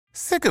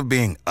Sick of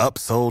being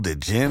upsold at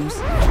gyms?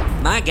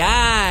 My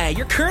guy,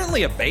 you're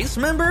currently a base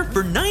member?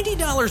 For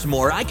 $90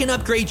 more, I can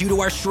upgrade you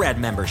to our Shred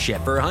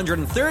membership. For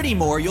 $130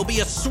 more, you'll be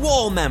a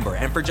Swole member.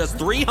 And for just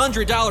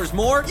 $300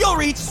 more, you'll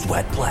reach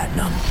Sweat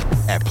Platinum.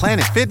 At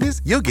Planet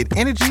Fitness, you'll get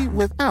energy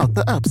without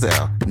the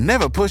upsell.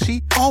 Never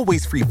pushy,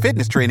 always free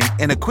fitness training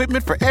and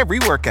equipment for every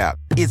workout.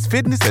 It's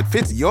fitness that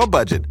fits your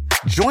budget.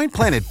 Join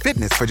Planet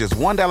Fitness for just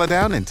 $1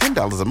 down and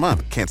 $10 a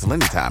month. Cancel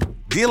anytime.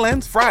 Deal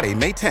ends Friday,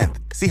 May 10th.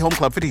 See Home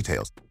Club for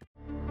details.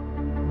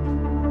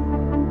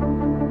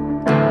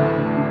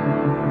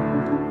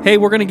 Hey,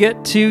 we're going to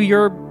get to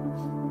your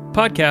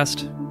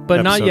podcast, but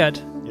Episode. not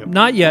yet. Yep.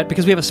 Not yet,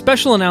 because we have a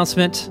special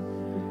announcement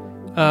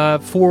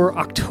for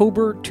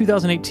October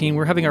 2018.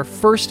 We're having our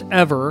first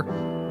ever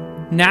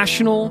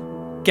national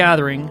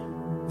gathering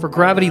for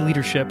Gravity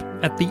Leadership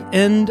at the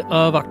end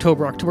of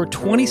October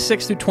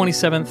 26th through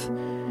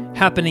 27th,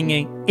 happening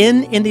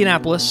in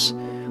Indianapolis.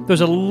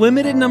 There's a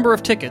limited number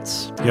of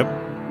tickets.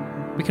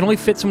 Yep. We can only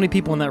fit so many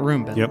people in that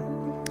room, Ben. Yep.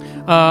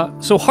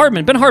 So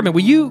Ben Hardman, will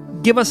you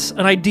give us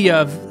an idea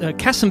of,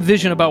 cast some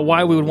vision about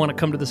why we would want to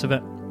come to this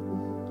event?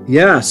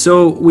 Yeah,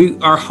 so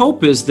our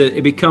hope is that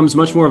it becomes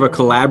much more of a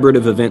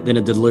collaborative event than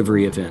a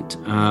delivery event.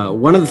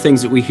 One of the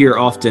things that we hear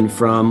often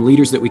from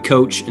leaders that we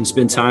coach and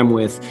spend time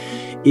with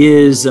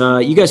is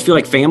you guys feel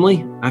like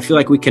family. I feel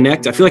like we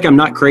connect. I feel like I'm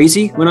not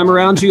crazy when I'm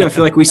around you. I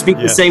feel like we speak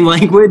the same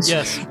language.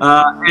 Yes.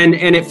 And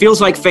it feels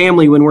like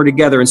family when we're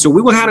together. And so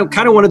we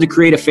kind of wanted to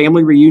create a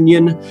family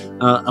reunion,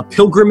 a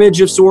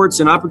pilgrimage of sorts,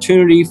 an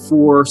opportunity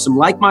for some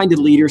like-minded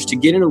leaders to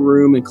get in a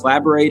room and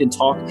collaborate and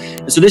talk.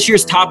 And so this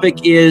year's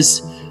topic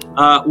is,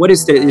 what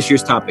is this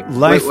year's topic?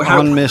 Life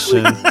on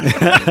mission.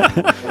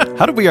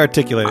 How do we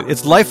articulate it?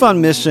 It's life on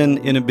mission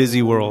in a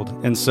busy world,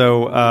 and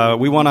so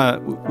we want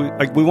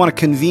to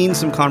convene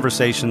some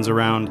conversations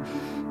around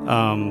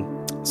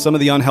some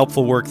of the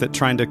unhelpful work that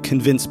trying to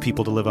convince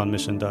people to live on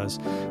mission does.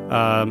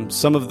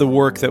 Some of the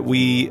work that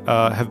we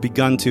have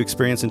begun to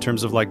experience in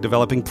terms of like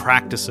developing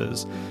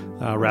practices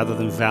rather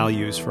than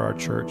values for our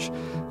church.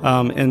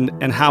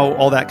 And how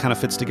all that kind of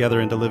fits together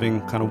into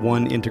living kind of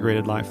one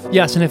integrated life.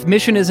 Yes, and if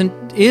mission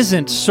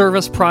isn't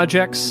service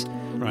projects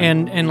Right.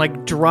 and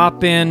like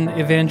drop in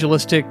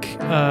evangelistic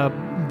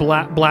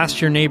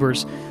blast your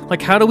neighbors,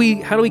 like how do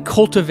we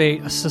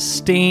cultivate a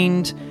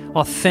sustained,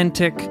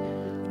 authentic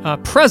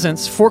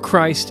presence for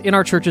Christ in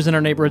our churches, in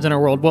our neighborhoods, in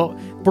our world? Well,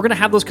 we're going to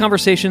have those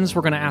conversations.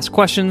 We're going to ask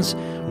questions.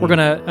 We're going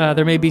to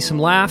there may be some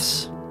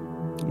laughs.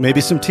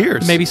 Maybe some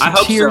tears. Maybe some I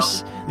hope tears.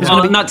 so. There's No,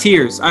 gonna be- not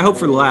tears. I hope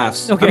for the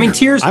laughs. Okay. I mean,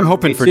 tears. I'm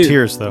hoping for too.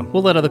 tears, though.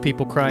 We'll let other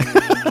people cry.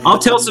 I'll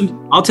tell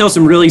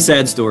some really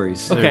sad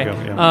stories. There Okay. you go,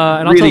 yeah.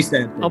 And Really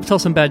sad. I'll tell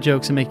some bad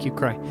jokes and make you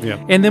cry.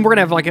 Yeah. And then we're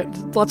going to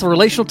have lots of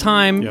relational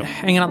time, Yep.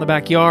 hanging out in the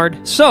backyard.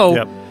 So,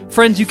 Yep.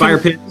 friends, you Fire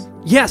can... pits.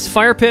 Yes,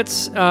 fire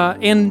pits.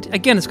 And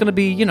again, it's going to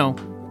be,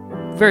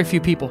 very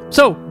few people.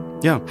 So,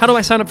 Yeah. how do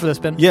I sign up for this,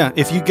 Ben? Yeah,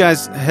 if you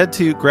guys head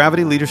to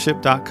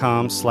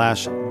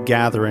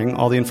gravityleadership.com/gathering,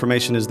 all the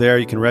information is there.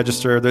 You can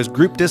register. There's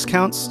group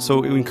discounts, so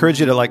we encourage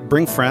you to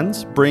bring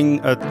friends, bring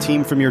a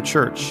team from your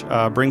church,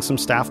 bring some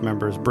staff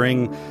members,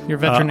 bring Your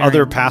veterinarian.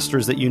 other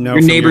pastors that you know.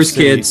 Your from neighbor's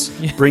city. kids.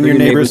 Bring your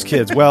neighbor's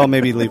kids. Well,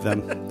 maybe leave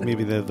them.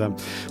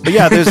 But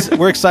yeah,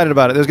 we're excited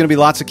about it. There's going to be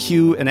lots of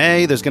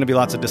Q&A. There's going to be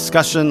lots of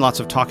discussion, lots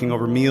of talking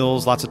over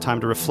meals, lots of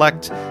time to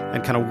reflect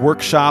and kind of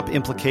workshop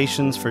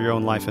implications for your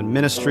own life and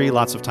ministry.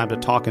 Lots of time to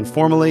talk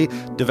informally,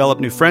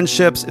 develop new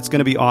friendships. It's going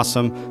to be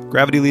awesome.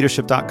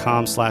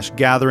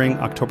 gravityleadership.com/gathering,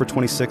 October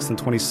 26th and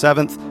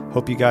 27th.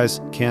 Hope you guys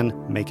can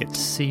make it.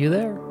 See you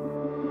there.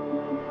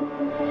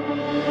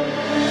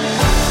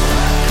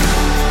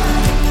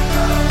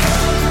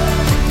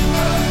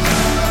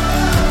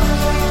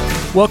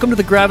 Welcome to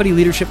the Gravity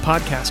Leadership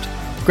Podcast.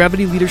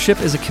 Gravity Leadership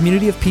is a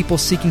community of people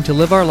seeking to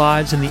live our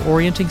lives in the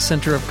orienting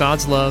center of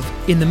God's love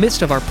in the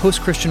midst of our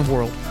post-Christian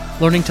world,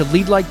 learning to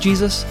lead like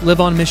Jesus,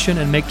 live on mission,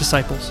 and make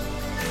disciples.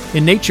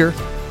 In nature,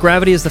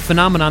 gravity is the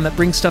phenomenon that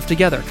brings stuff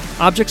together,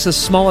 objects as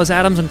small as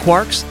atoms and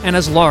quarks, and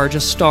as large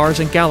as stars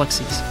and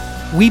galaxies.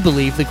 We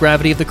believe the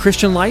gravity of the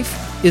Christian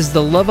life is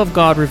the love of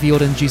God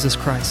revealed in Jesus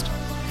Christ.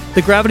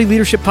 The Gravity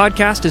Leadership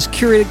Podcast is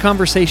curated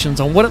conversations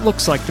on what it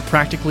looks like to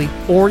practically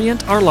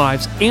orient our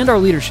lives and our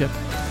leadership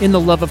in the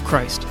love of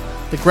Christ,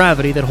 the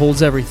gravity that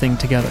holds everything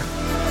together.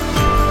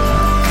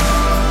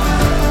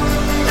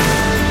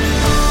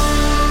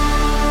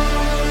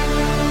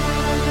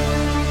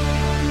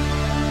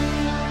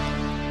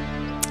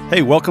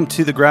 Hey, welcome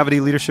to the Gravity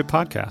Leadership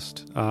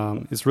Podcast.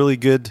 It's really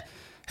good.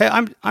 Hey,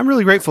 I'm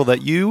really grateful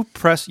that you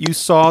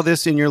saw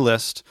this in your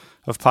list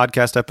of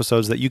podcast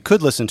episodes that you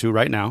could listen to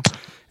right now,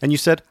 and you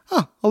said,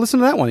 "Oh, I'll listen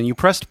to that one." And you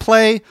pressed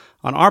play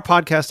on our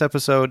podcast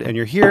episode, and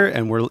you're here,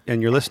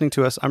 and you're listening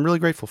to us. I'm really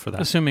grateful for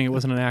that. Assuming it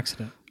wasn't an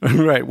accident.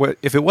 Right. Well,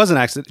 if it was an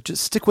accident,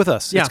 just stick with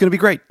us. Yeah. It's going to be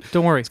great.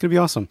 Don't worry. It's going to be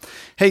awesome.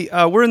 Hey,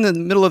 we're in the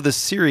middle of this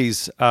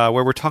series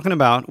where we're talking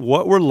about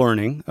what we're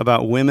learning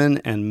about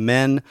women and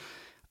men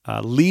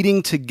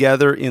leading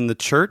together in the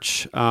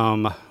church.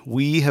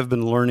 We have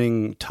been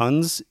learning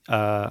tons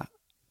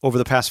over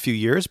the past few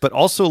years, but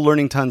also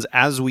learning tons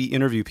as we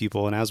interview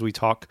people and as we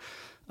talk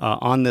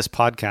on this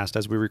podcast,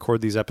 as we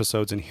record these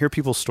episodes and hear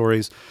people's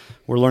stories.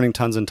 We're learning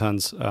tons and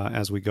tons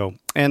as we go.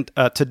 And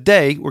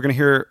today, we're going to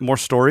hear more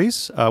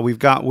stories. We've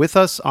got with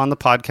us on the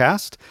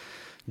podcast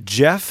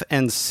Jeff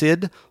and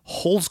Sid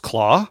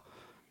Holzclaw.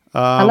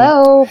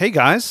 Hello. Hey,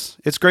 guys.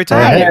 It's great to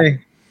have you.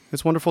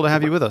 It's wonderful to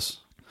have you with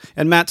us.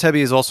 And Matt Tebbe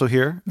is also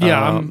here.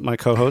 Yeah, my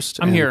co-host.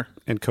 I'm here.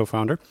 And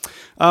co-founder.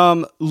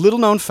 Little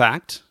known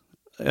fact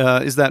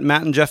is that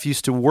Matt and Jeff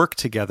used to work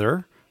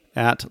together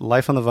at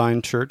Life on the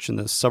Vine Church in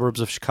the suburbs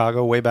of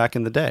Chicago way back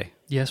in the day.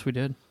 Yes, we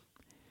did.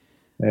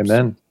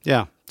 Amen.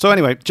 Yeah. So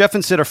anyway, Jeff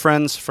and Sid are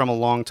friends from a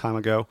long time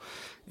ago,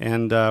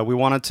 and we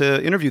wanted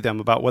to interview them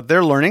about what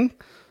they're learning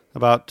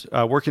about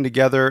working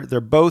together.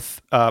 They're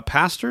both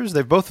pastors.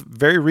 They've both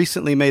very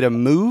recently made a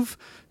move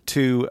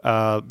to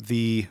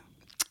the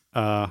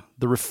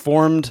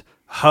Reformed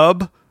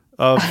hub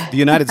of the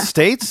United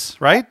States,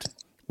 right?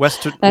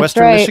 Western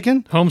right.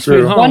 Michigan. Home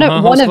sweet home. One huh?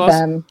 of Home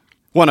them.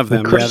 One of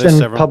them. The Yeah, there's Christian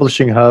several.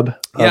 Publishing Hub of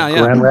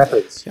Grand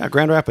Rapids. Yeah,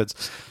 Grand Rapids.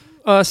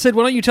 Sid,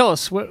 why don't you tell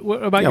us what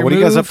about your what move?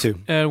 are you guys up to?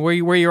 And where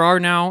you are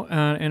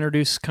now?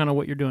 Introduce kind of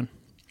what you're doing.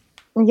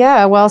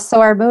 Yeah, well, so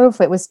our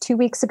move, it was 2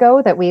 weeks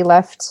ago that we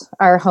left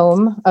our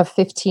home of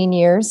 15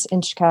 years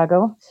in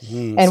Chicago.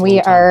 And we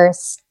are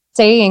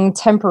staying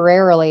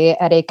temporarily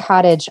at a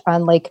cottage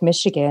on Lake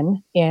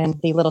Michigan in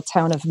the little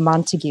town of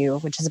Montague,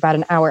 which is about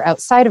an hour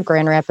outside of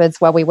Grand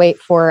Rapids, while we wait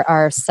for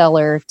our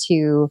seller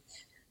to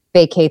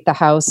vacate the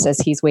house as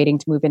he's waiting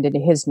to move into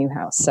his new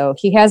house. So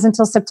he has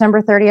until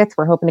September 30th.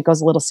 We're hoping it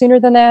goes a little sooner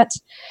than that.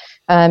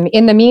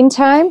 In the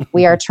meantime,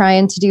 we are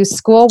trying to do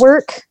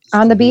schoolwork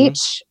on the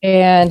beach,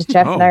 and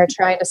Jeff and I are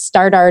trying to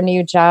start our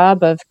new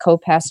job of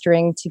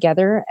co-pastoring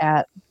together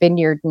at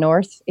Vineyard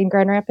North in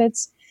Grand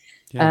Rapids,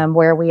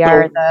 where we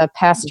are the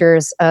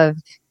pastors of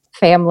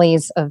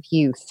families of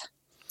youth.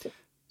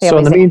 So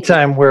in the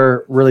meantime,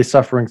 we're really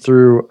suffering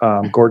through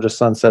gorgeous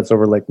sunsets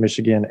over Lake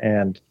Michigan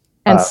and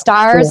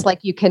stars like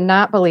you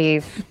cannot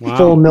believe.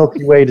 full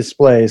Milky Way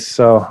displays.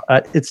 So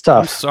it's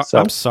tough.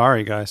 I'm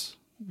sorry, guys.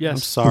 Yes. I'm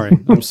sorry.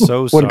 I'm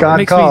so sorry. When God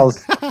Makes me-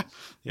 calls,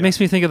 Makes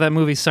me think of that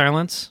movie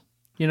Silence.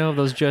 You know,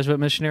 those Jesuit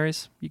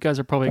missionaries. You guys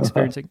are probably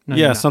experiencing. No, Yeah,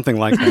 you're not. something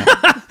like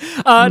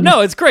that. No,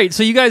 it's great.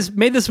 So you guys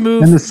made this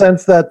move. in the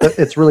sense that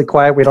it's really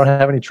quiet, we don't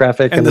have any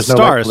traffic, And the there's no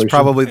light stars, pollution.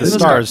 probably the There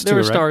stars too,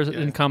 were right? stars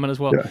in common as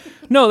well. Yeah.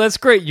 No, that's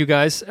great, you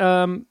guys.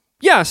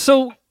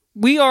 So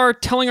we are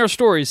telling our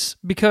stories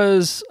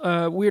because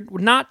we're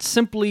not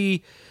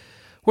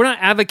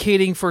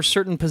advocating for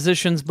certain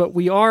positions, but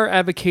we are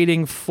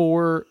advocating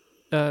for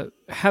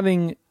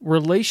having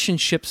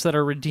relationships that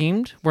are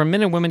redeemed, where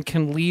men and women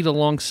can lead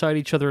alongside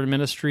each other in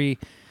ministry,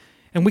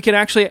 and we can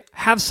actually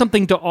have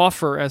something to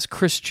offer as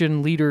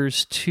Christian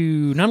leaders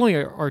to not only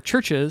our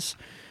churches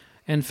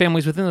and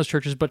families within those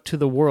churches, but to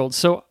the world.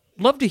 So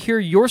love to hear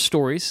your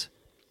stories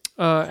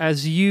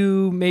as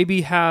you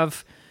maybe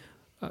have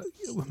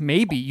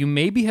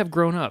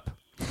grown up.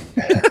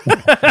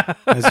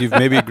 As you've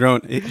maybe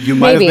grown, you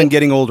might have been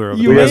getting older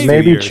over the We last have few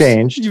maybe years.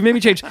 changed. You've maybe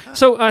changed.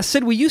 So,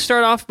 Sid, will you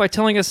start off by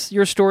telling us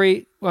your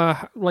story,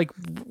 like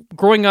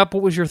growing up?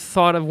 What was your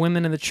thought of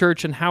women in the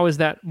church, and how has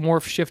that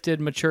morphed, shifted,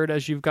 matured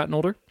as you've gotten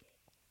older?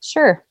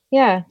 Sure.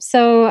 Yeah.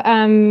 So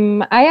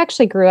I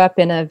actually grew up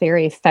in a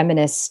very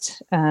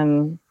feminist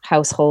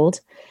household,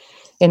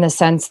 in the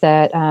sense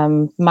that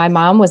my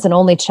mom was an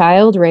only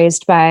child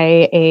raised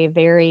by a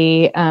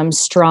very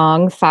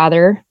strong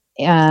father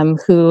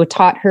who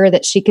taught her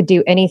that she could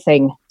do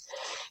anything.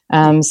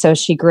 So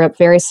she grew up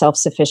very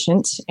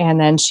self-sufficient, and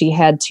then she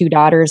had 2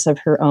 daughters of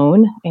her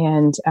own.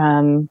 And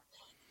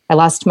I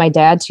lost my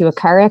dad to a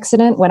car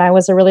accident when I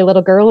was a really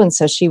little girl. And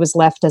so she was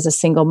left as a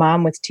single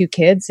mom with 2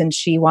 kids, and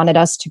she wanted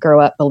us to grow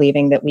up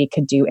believing that we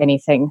could do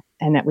anything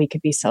and that we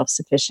could be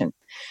self-sufficient.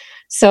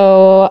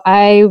 So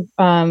I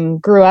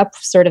grew up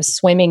sort of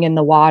swimming in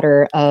the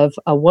water of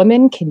a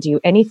woman can do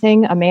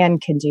anything a man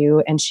can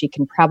do, and she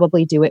can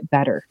probably do it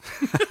better.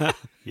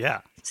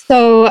 Yeah.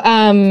 So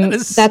That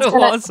is that's so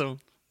kinda- awesome.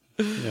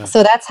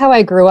 So that's how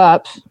I grew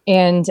up.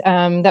 And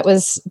that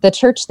was the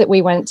church that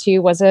we went to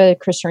was a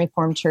Christian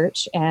Reformed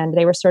church. And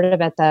they were sort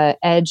of at the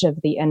edge of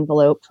the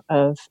envelope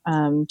of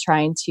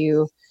trying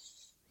to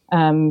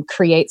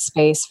create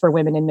space for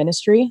women in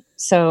ministry.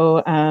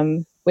 So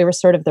we were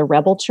sort of the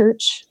rebel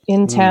church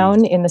in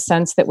town, in the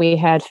sense that we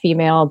had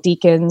female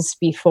deacons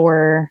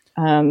before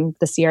the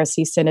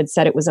CRC Synod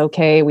said it was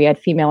okay. We had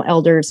female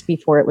elders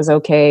before it was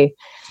okay.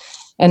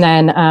 And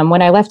then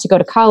when I left to go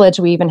to college,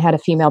 we even had a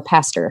female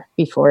pastor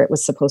before it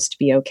was supposed to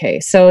be okay.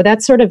 So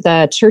that's sort of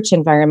the church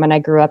environment I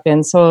grew up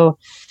in. So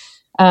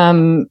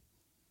I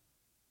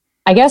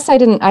guess I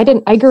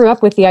grew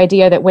up with the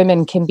idea that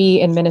women can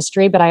be in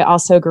ministry, but I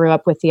also grew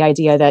up with the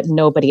idea that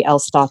nobody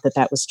else thought that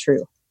that was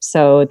true.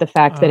 So the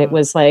fact that it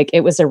was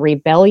a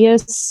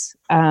rebellious,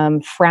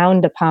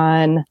 frowned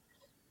upon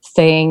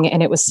thing,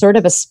 and it was sort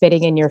of a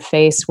spitting in your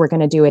face, we're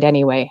going to do it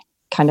anyway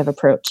kind of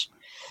approach.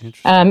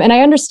 And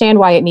I understand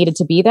why it needed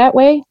to be that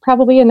way,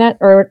 probably,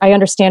 or I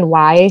understand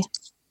why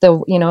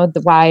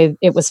why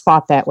it was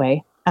fought that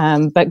way.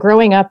 But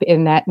growing up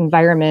in that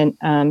environment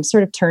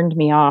sort of turned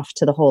me off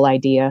to the whole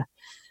idea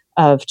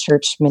of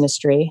church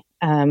ministry.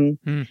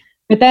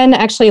 But then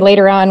actually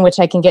later on, which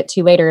I can get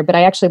to later, but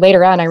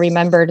I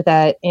remembered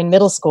that in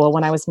middle school,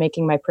 when I was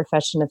making my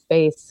profession of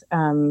faith,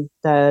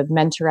 the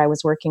mentor I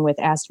was working with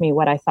asked me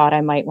what I thought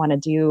I might want to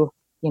do,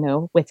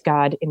 with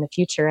God in the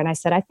future. And I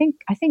said, I think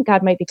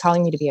God might be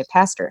calling me to be a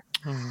pastor,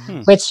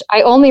 which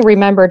I only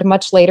remembered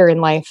much later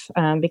in life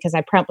because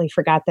I promptly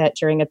forgot that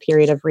during a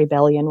period of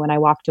rebellion when I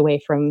walked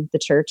away from the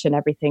church and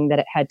everything that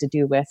it had to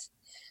do with.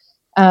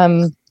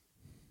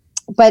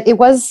 But it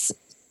was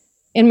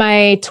in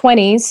my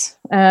 20s,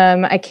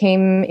 I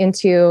came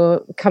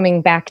into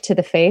coming back to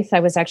the faith. I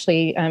was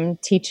actually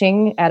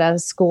teaching at a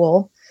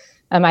school.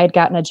 I had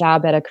gotten a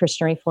job at a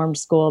Christian Reformed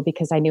school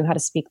because I knew how to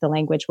speak the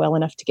language well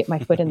enough to get my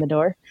foot in the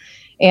door.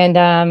 And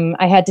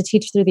I had to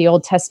teach through the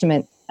Old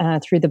Testament,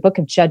 through the book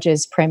of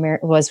Judges,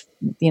 was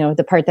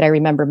the part that I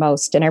remember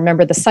most. And I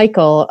remember the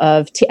cycle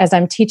of, as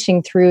I'm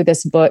teaching through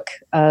this book,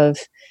 of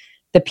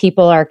the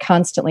people are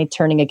constantly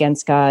turning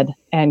against God,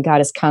 and God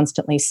is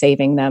constantly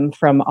saving them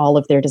from all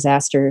of their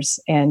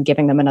disasters and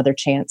giving them another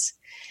chance.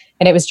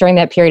 And it was during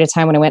that period of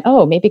time when I went,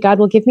 oh, maybe God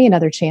will give me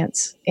another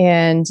chance.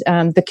 And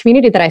the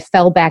community that I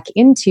fell back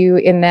into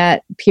in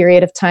that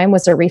period of time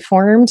was a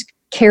Reformed,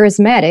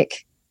 charismatic,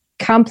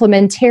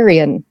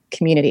 complementarian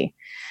community.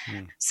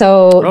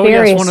 So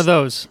yes, one of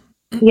those.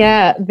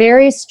 Yeah,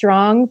 very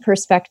strong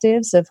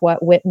perspectives of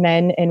what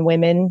men and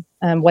women,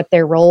 what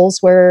their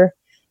roles were,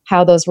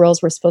 how those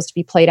roles were supposed to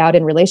be played out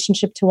in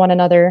relationship to one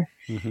another.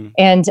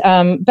 And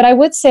but I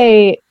would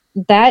say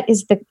that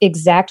is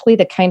exactly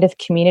the kind of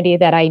community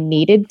that I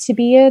needed to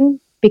be in,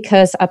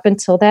 because up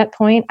until that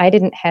point, I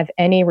didn't have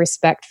any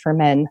respect for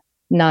men,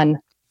 none.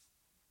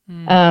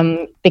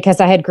 Because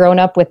I had grown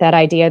up with that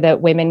idea that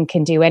women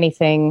can do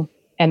anything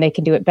and they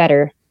can do it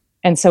better.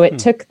 And so it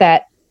took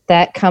that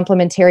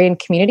complementarian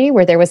community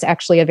where there was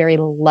actually a very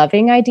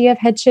loving idea of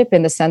headship,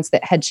 in the sense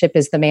that headship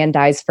is the man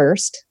dies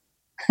first.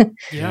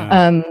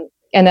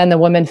 And then the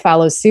woman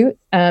follows suit.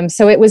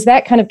 So it was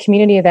that kind of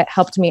community that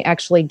helped me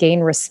actually gain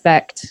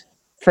respect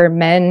for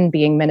men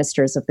being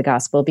ministers of the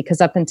gospel,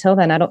 because up until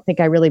then, I don't think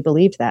I really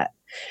believed that.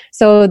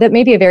 So that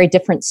may be a very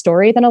different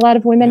story than a lot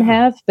of women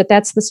have, but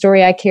that's the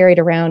story I carried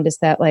around, is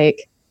that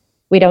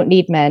we don't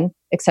need men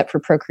except for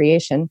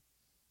procreation,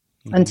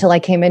 until I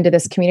came into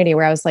this community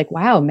where I was like,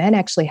 wow, men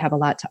actually have a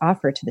lot to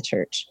offer to the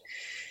church.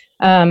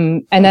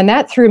 And then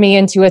that threw me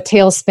into a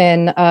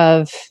tailspin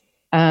of,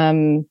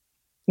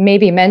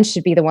 maybe men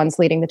should be the ones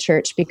leading the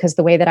church, because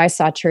the way that I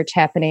saw church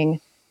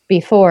happening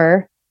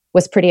before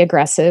was pretty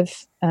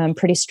aggressive,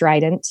 pretty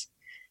strident.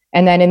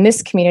 And then in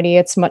this community,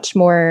 it's much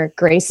more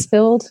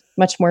grace-filled,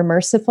 much more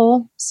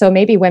merciful. So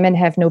maybe women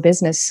have no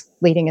business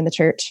leading in the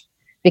church,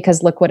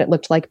 because look what it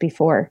looked like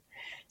before.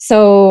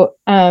 So,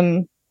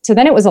 so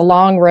then it was a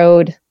long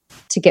road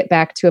to get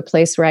back to a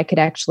place where I could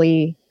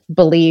actually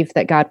believe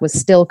that God was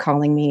still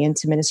calling me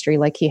into ministry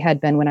like he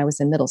had been when I was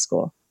in middle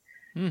school.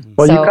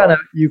 Well, so,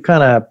 you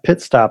kind of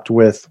pit stopped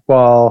with,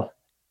 well,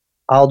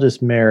 I'll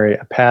just marry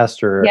a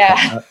pastor.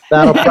 Yeah.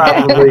 That'll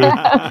probably,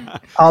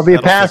 I'll be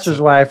a pastor's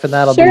wife, and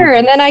that'll be. Sure.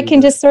 And then I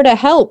can just sort of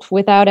help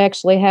without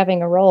actually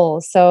having a role.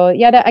 So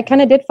yeah, I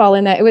kind of did fall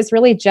in that. It was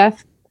really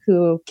Jeff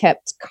who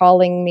kept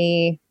calling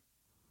me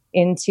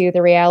into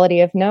the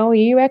reality of, no,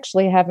 you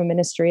actually have a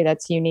ministry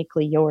that's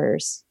uniquely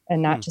yours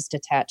and not just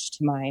attached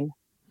to mine.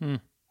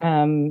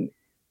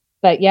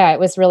 But yeah, it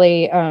was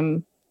really,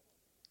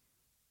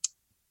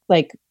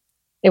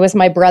 it was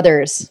my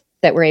brothers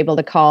that were able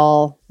to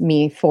call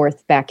me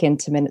forth back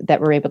into,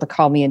 that were able to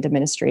call me into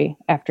ministry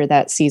after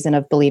that season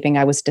of believing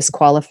I was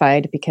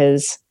disqualified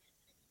because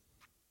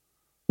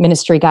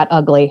ministry got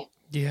ugly.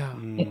 Yeah.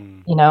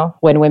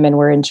 When women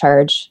were in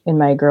charge in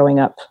my growing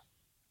up.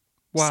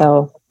 Wow.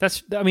 So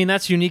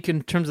that's unique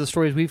in terms of the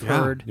stories we've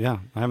heard. Yeah.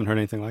 I haven't heard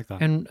anything like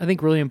that. And I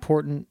think really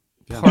important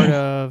part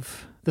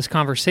of this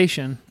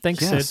conversation.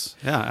 Thanks, Sid.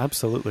 Yeah,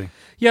 absolutely.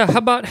 Yeah. How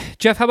about,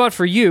 Jeff,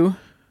 for you?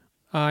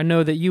 I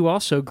know that you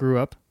also grew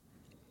up.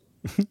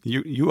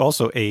 You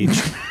also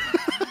aged.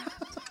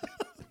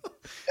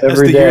 As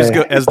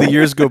the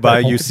years go by,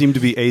 you seem to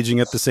be aging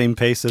at the same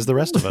pace as the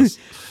rest of us.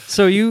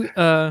 So you,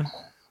 tell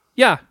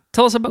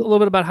us a little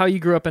bit about how you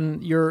grew up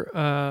and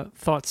your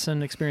thoughts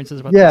and experiences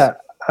about this. Yeah,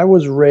 I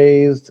was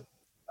raised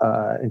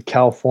in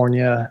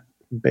California,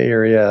 Bay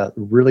Area,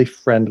 really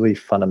friendly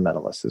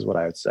fundamentalist is what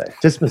I would say.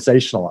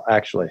 Dispensational,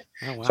 actually.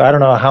 Oh, wow. So I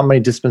don't know how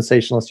many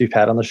dispensationalists you've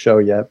had on the show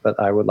yet, but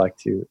I would like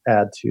to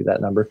add to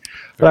that number.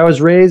 But I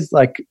was raised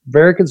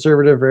very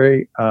conservative,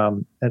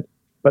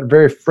 but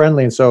very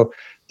friendly. And so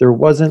there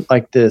wasn't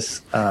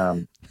this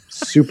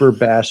super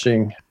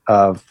bashing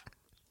of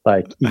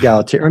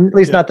egalitarian, or at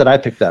least not that I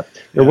picked up.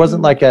 There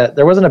wasn't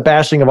a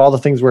bashing of all the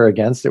things we're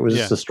against. It was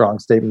just a strong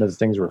statement of the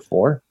things we're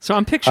for. So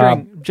I'm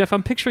picturing, Jeff,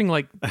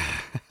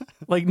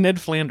 like Ned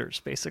Flanders,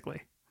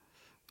 basically.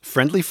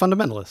 Friendly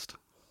fundamentalist.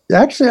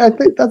 Actually, I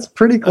think that's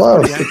pretty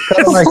close. It's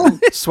kind of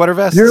sweater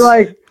vest. You're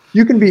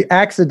you can be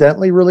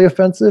accidentally really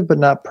offensive, but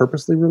not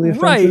purposely really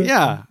offensive. Right.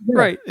 Yeah.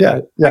 Right.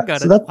 Yeah. I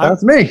got so it.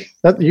 That's me.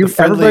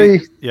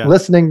 Everybody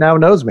listening now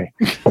knows me.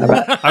 I'm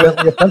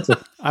accidentally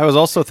offensive. I was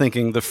also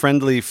thinking the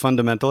friendly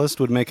fundamentalist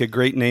would make a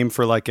great name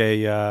for like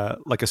a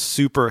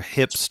super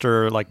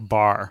hipster like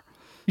bar.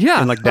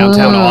 Yeah. In like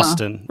downtown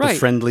Austin. Right. The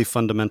friendly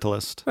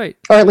fundamentalist. Right.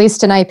 Or at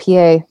least an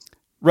IPA.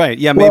 Right.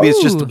 Yeah. Maybe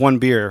it's just Ooh. one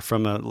beer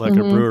from a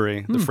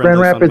brewery. The Grand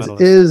friendly Rapids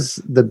fundamentalist. is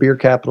the beer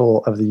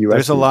capital of the U.S.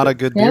 There's a lot of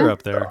good beer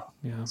up there.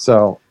 Yeah.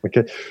 So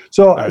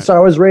I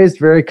was raised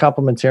very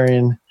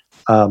complementarian,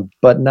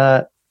 but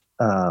not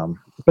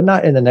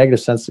in the negative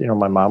sense. You know,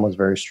 my mom was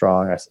very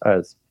strong.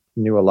 I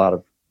knew a lot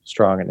of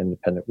strong and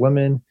independent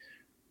women.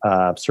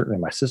 Certainly,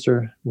 my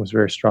sister was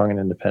very strong and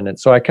independent.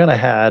 So I kind of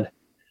had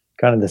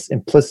this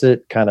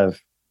implicit kind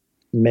of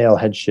male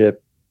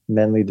headship,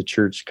 men lead the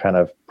church kind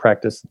of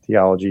practice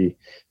theology,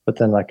 but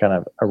then like kind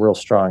of a real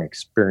strong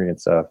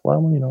experience of,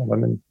 well, you know,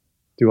 women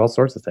do all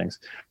sorts of things.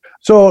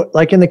 So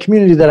like in the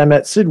community that I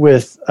met Sid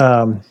with,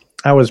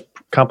 I was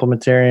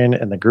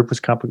complementarian and the group was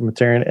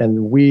complementarian,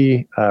 and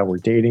we were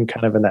dating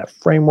kind of in that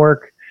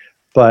framework,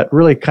 but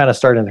really kind of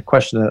starting to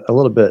question it a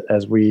little bit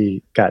as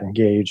we got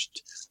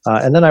engaged.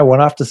 And then I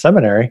went off to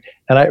seminary,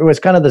 and it was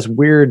kind of this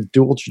weird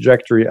dual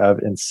trajectory of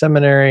in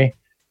seminary,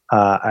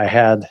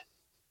 I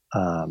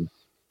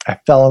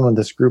fell in with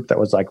this group that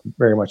was like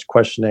very much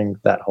questioning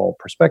that whole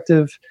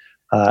perspective.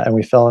 And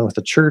we fell in with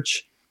a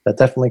church that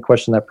definitely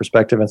questioned that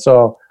perspective. And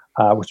so,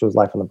 which was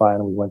Life on the Vine,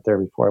 and we went there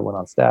before I went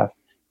on staff.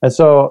 And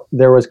so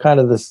there was kind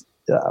of this,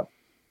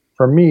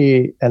 for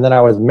me, and then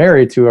I was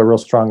married to a real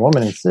strong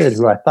woman in Sid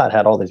who I thought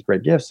had all these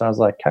great gifts. And I was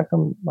like, how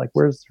come, like,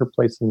 where's her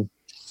place in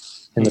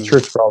the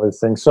church for all these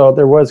things? So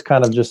there was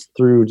kind of just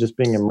through just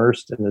being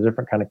immersed in a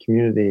different kind of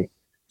community,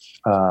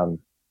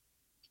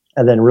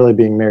 and then really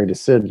being married to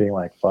Sid, being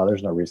like, well,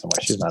 there's no reason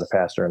why she's not a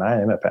pastor and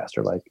I am a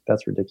pastor. Like,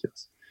 that's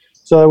ridiculous.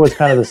 So it was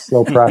kind of this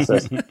slow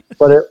process,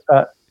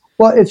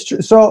 but it's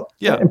true. So,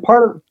 yeah. And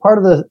part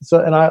of the,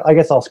 and I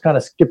guess I'll kind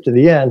of skip to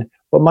the end,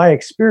 but my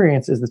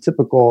experience is the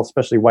typical,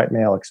 especially white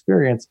male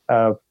experience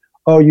of,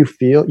 oh, you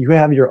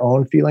have your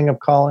own feeling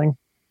of calling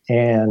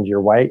and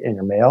you're white and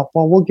you're male.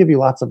 Well, we'll give you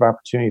lots of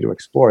opportunity to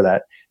explore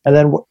that. And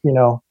then, you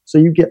know, so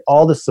you get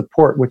all this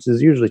support, which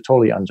is usually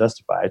totally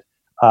unjustified.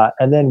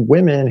 And then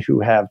women who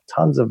have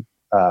tons of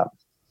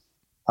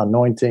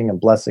anointing and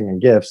blessing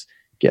and gifts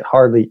get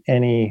hardly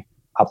any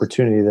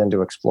opportunity then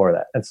to explore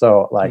that. And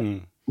so like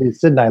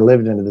Sid and I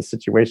lived into this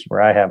situation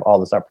where I have all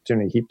this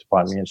opportunity heaped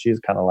upon me, and she's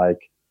kind of like,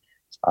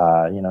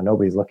 you know,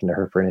 nobody's looking to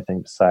her for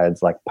anything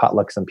besides like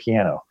potlucks and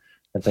piano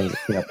and things,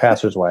 you know,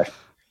 pastor's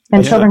wife.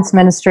 And children's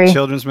ministry.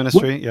 Children's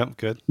ministry. Yep.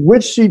 Good.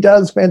 Which she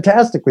does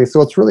fantastically.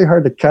 So it's really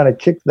hard to kind of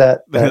kick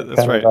that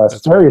kind of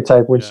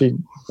stereotype when she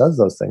does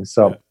those things.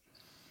 So,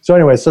 so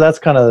anyway, so that's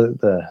kind of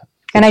the.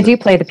 And I do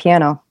play the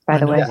piano, by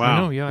the way.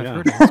 Wow. I've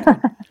heard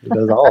it. She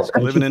does all of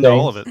it. Living into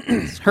all of it.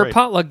 It's Her great.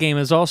 potluck game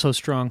is also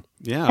strong.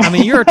 Yeah. I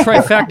mean, you're a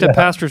trifecta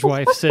pastor's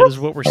wife, Sid, is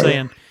what we're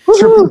saying.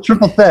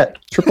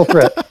 Triple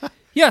threat.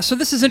 Yeah, so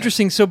this is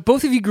interesting. So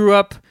both of you grew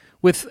up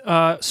with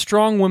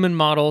strong women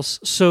models.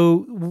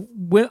 So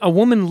a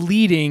woman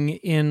leading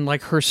in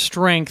like her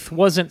strength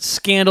wasn't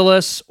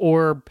scandalous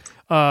or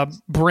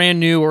brand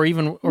new or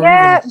even.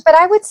 But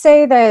I would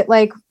say that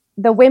like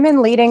the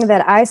women leading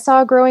that I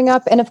saw growing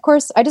up, and of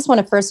course, I just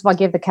want to first of all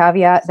give the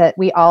caveat that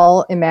we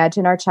all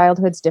imagine our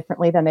childhoods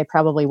differently than they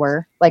probably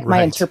were. Like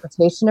my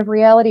interpretation of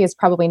reality is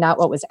probably not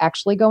what was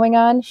actually going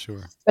on.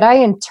 Sure. But I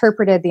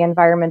interpreted the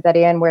environment that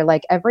in where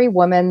like every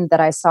woman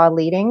that I saw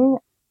leading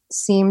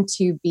seemed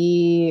to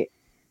be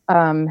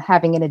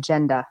having an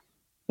agenda,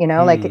 you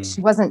know, like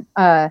she wasn't,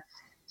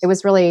 it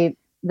was really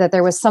that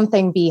there was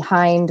something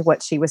behind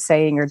what she was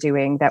saying or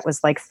doing that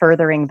was like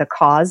furthering the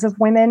cause of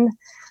women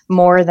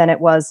more than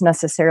it was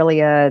necessarily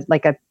a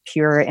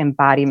pure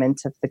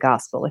embodiment of the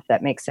gospel, if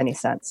that makes any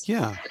sense.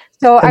 Yeah.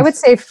 So I would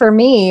say for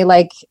me,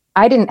 like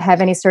I didn't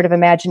have any sort of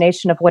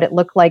imagination of what it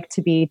looked like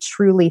to be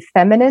truly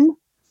feminine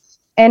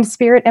and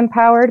spirit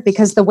empowered,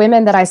 because the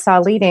women that I saw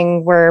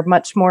leading were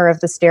much more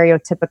of the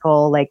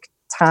stereotypical, like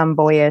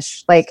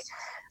tomboyish, like,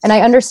 and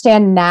I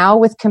understand now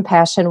with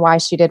compassion why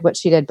she did what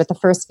she did. But the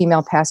first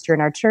female pastor in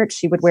our church,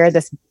 she would wear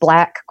this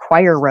black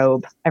choir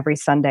robe every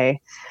Sunday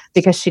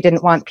because she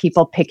didn't want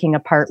people picking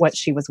apart what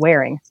she was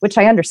wearing, which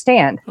I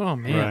understand. Oh,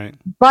 man. Right.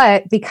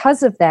 But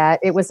because of that,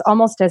 it was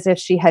almost as if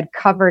she had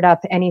covered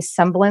up any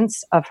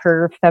semblance of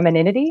her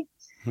femininity.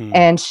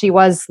 And she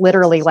was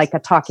literally like a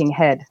talking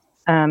head.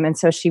 And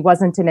so she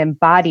wasn't an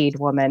embodied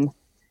woman.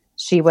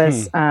 She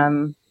was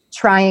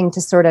trying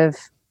to sort of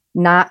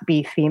not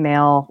be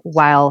female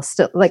while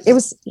still like it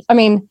was, I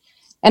mean,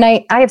 and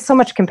I have so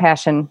much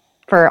compassion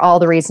for all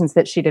the reasons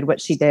that she did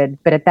what she did.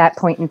 But at that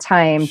point in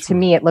time, to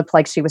me, it looked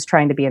like she was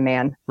trying to be a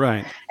man.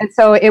 Right. And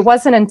so it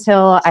wasn't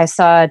until I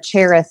saw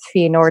Cherith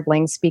Fee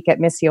Nordling speak at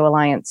Missio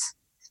Alliance,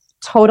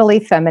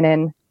 totally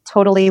feminine,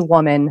 totally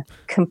woman,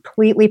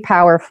 completely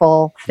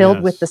powerful,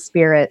 filled with the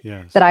Spirit,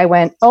 that I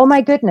went, oh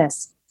my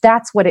goodness,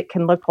 that's what it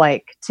can look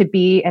like to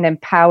be an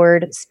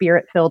empowered,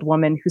 spirit-filled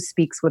woman who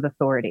speaks with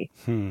authority.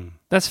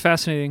 That's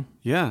fascinating.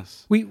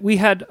 Yes. We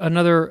had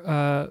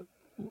another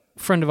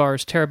friend of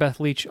ours, Tara Beth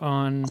Leach,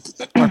 on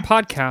our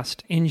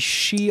podcast, and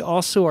she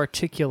also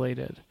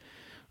articulated,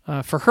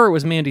 for her it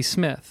was Mandy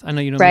Smith. I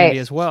know you know Mandy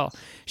as well.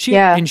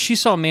 And she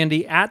saw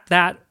Mandy at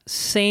that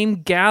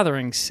same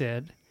gathering,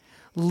 Sid,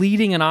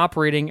 leading and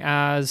operating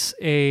as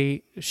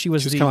she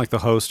was kind of like the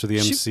host or the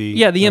MC.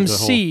 The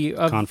MC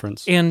of the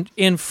conference.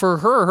 And for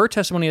her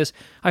testimony is,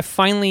 I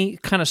finally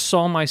kind of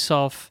saw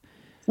myself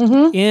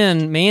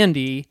in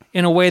Mandy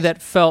in a way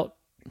that felt,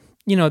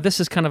 this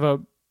is kind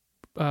of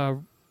a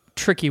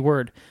tricky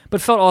word, but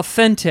felt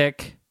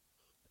authentic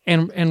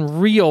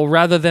and real,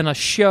 rather than a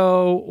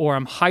show, or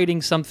I'm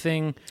hiding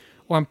something,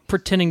 or I'm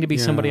pretending to be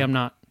somebody I'm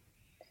not.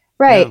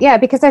 Right. Yeah.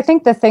 Because I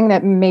think the thing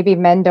that maybe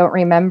men don't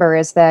remember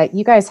is that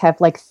you guys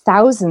have like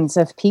thousands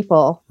of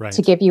people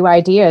to give you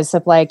ideas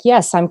of like,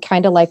 yes, I'm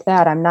kind of like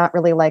that. I'm not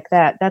really like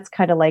that. That's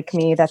kind of like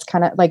me. That's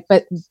kind of like,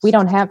 but we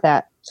don't have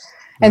that.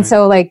 And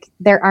so like,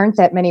 there aren't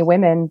that many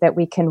women that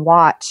we can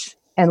watch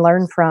and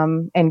learn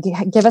from and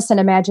give us an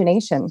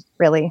imagination,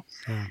 really.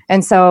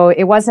 And so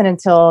it wasn't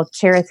until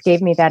Cherith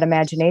gave me that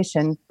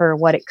imagination for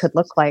what it could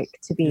look like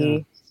to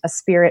be a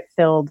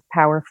spirit-filled,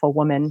 powerful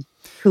woman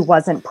who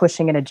wasn't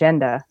pushing an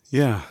agenda.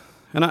 Yeah.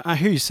 And I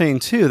hear you saying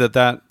too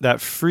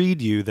that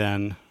freed you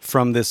then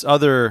from this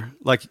other,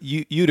 like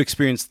you'd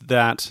experienced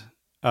that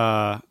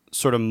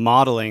sort of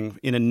modeling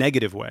in a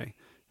negative way,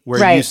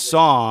 where you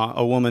saw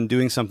a woman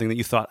doing something that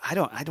you thought, I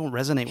don't resonate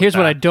with that. Here's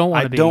what I don't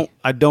want to be.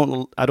 I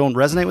don't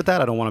resonate with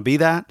that. I don't want to be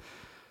that.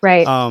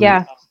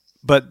 Right.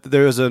 But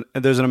there's an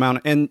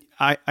amount, and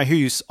I hear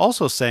you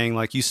also saying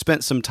like you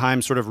spent some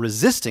time sort of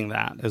resisting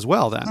that as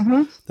well.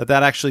 Then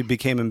that actually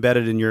became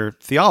embedded in your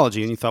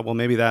theology, and you thought, well,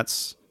 maybe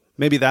that's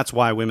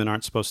why women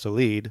aren't supposed to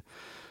lead,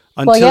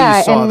 until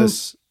you saw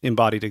this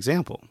embodied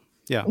example.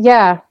 Yeah.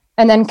 Yeah,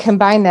 and then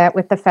combine that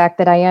with the fact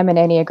that I am an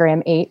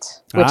Enneagram 8,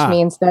 which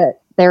means that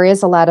there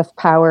is a lot of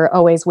power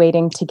always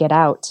waiting to get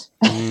out.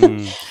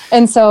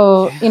 And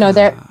so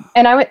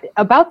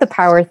about the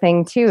power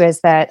thing too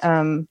is that.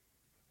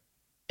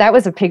 That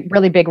was a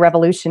really big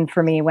revolution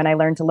for me when I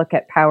learned to look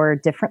at power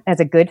different as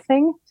a good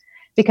thing,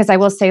 because I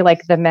will say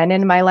like the men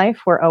in my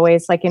life were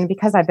always like, and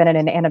because I've been in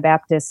an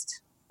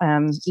Anabaptist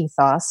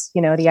ethos,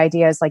 the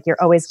idea is like,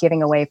 you're always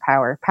giving away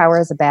power. Power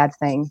is a bad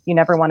thing. You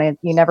never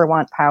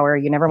want power.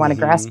 You never want to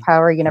grasp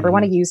power. You never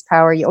want to use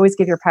power. You always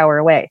give your power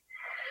away.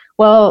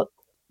 Well,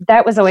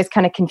 that was always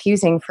kind of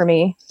confusing for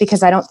me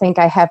because I don't think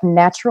I have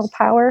natural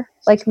power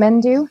like men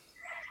do.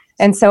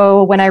 And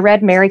so when I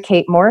read Mary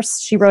Kate Morse,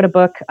 she wrote a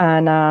book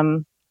on,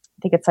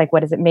 I think it's like,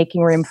 what is it?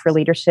 Making Room for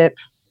Leadership.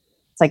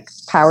 It's like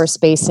Power,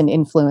 Space, and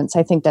Influence.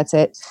 I think that's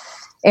it.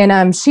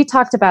 And she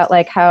talked about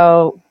like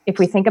how if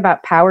we think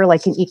about power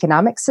like an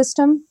economic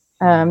system,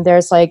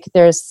 there's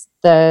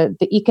the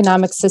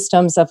economic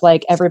systems of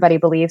like everybody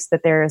believes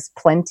that there's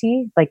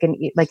plenty, like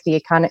the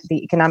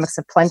economics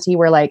of plenty,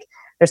 where like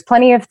there's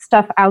plenty of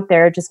stuff out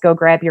there. Just go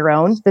grab your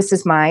own. This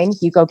is mine.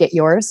 You go get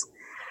yours.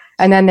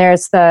 And then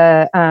there's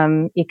the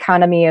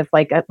economy of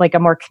like a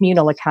more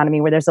communal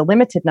economy where there's a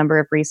limited number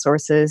of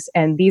resources,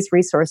 and these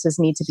resources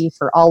need to be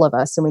for all of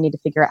us, and we need to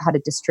figure out how to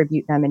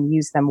distribute them and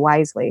use them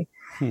wisely.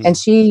 And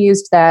she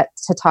used that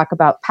to talk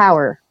about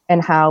power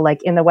and how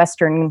like in the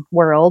Western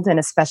world, and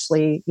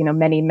especially,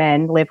 many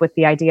men live with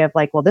the idea of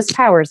like, well, this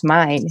power is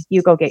mine.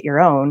 You go get your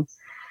own.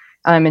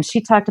 And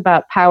she talked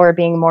about power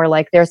being more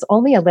like there's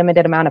only a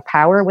limited amount of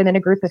power within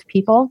a group of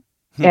people.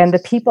 And the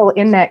people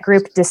in that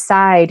group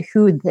decide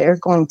who they're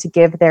going to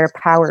give their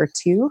power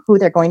to, who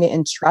they're going to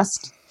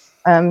entrust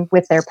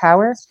with their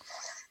power.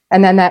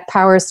 And then that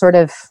power sort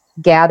of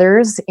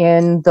gathers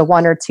in the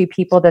one or two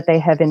people that they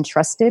have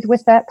entrusted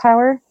with that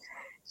power.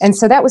 And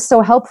so that was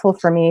so helpful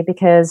for me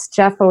because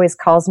Jeff always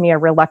calls me a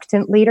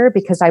reluctant leader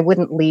because I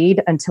wouldn't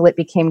lead until it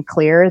became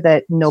clear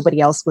that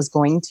nobody else was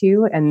going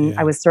to. And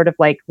I was sort of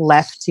like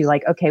left to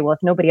like, okay, well,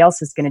 if nobody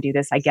else is going to do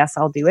this, I guess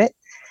I'll do it.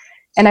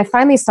 And I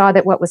finally saw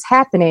that what was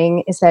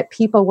happening is that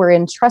people were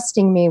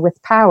entrusting me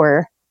with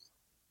power,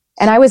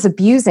 and I was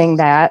abusing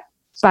that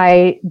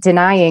by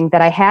denying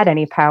that I had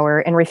any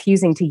power and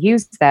refusing to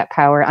use that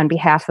power on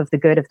behalf of the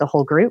good of the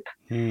whole group.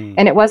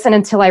 And it wasn't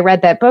until I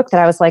read that book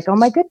that I was like, oh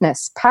my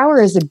goodness,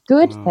 power is a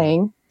good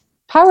thing.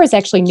 Power is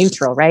actually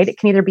neutral, right? It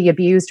can either be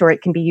abused or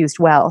it can be used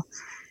well.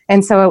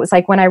 And so it was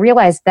like when I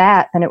realized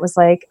that, then it was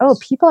like, oh,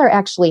 people are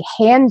actually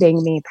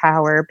handing me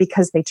power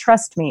because they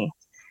trust me.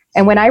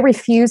 And when I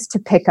refuse to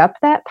pick up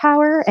that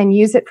power and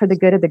use it for the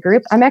good of the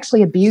group, I'm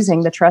actually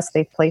abusing the trust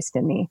they've placed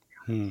in me.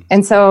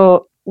 And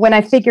so when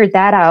I figured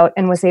that out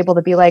and was able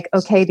to be like,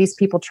 okay, these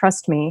people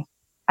trust me,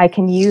 I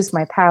can use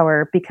my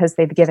power because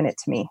they've given it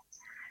to me.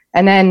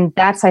 And then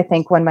that's, I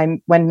think,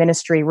 when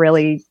ministry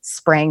really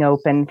sprang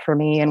open for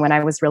me, and when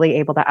I was really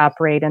able to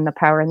operate in the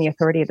power and the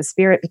authority of the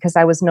Spirit, because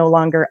I was no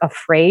longer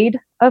afraid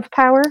of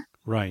power.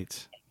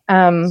 Right.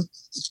 So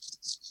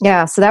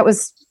that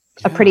was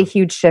a pretty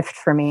huge shift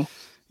for me.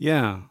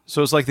 Yeah.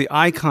 So it's like the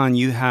icon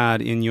you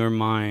had in your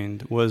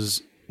mind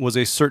was was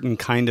a certain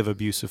kind of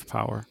abuse of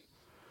power.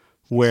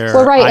 Where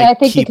well, right. I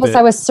think because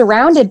I was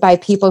surrounded by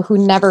people who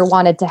never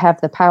wanted to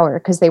have the power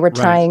because they were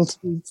trying to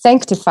be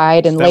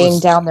sanctified and laying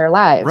down their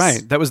lives.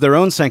 Right. That was their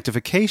own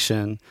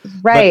sanctification.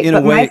 Right.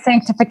 But my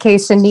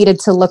sanctification needed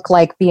to look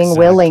like being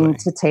willing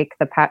to take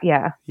the power.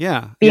 Yeah.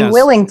 Yeah. Being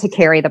willing to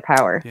carry the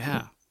power.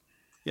 Yeah.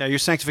 Yeah. Your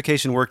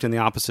sanctification worked in the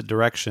opposite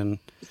direction.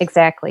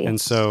 Exactly. And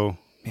so,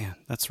 man,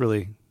 that's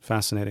really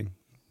fascinating.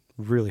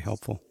 Really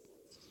helpful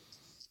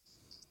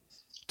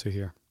to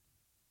hear.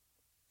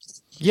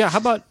 Yeah. How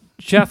about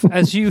Jeff,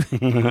 as you,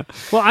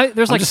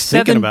 there's like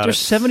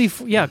 70.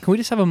 Yeah, can we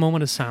just have a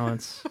moment of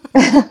silence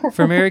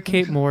for Mary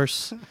Kate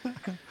Morse?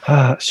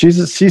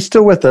 She's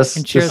still with us.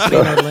 And cheers,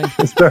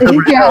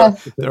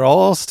 they're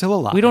all still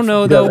alive. We don't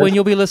know though when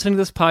you'll be listening to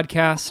this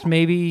podcast.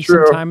 Maybe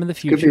sometime in the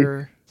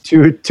future.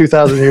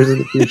 2,000 years in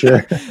the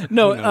future.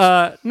 No.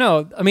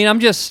 I mean, I'm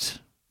just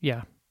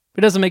it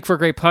doesn't make for a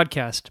great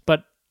podcast,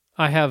 but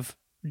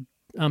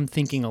I'm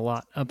thinking a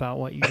lot about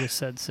what you just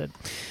said, Sid.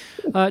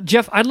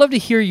 Jeff, I'd love to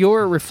hear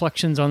your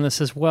reflections on this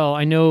as well.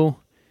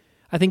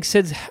 I think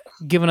Sid's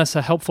given us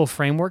a helpful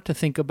framework to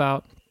think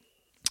about.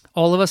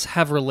 All of us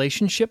have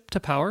relationship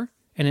to power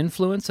and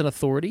influence and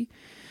authority,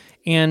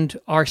 and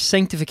our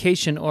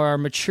sanctification or our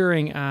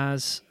maturing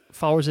as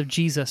followers of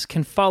Jesus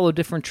can follow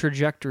different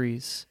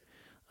trajectories.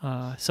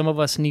 Some of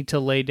us need to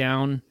lay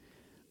down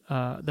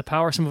the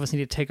power. Some of us need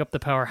to take up the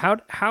power.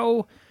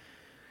 How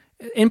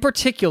in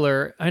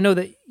particular, I know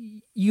that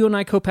you and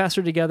I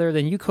co-pastored together,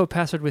 then you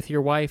co-pastored with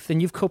your wife, then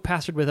you've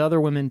co-pastored with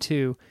other women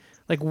too.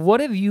 Like,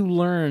 what have you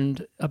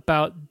learned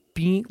about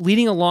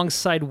leading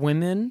alongside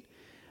women,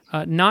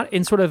 not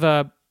in sort of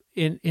a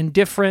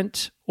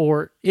indifferent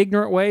or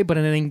ignorant way, but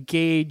in an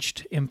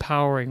engaged,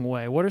 empowering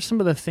way? What are some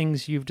of the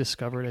things you've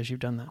discovered as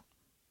you've done that?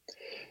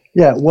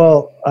 Yeah,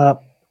 well,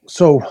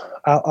 so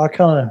I'll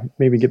kind of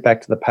maybe get back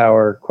to the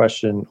power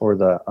question or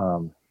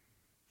the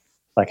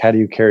like, how do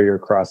you carry your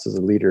cross as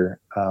a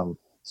leader?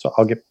 So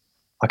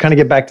I'll kind of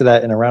get back to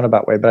that in a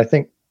roundabout way, but I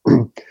think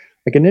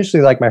like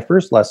initially, like my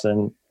first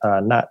lesson,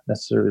 not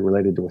necessarily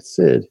related to with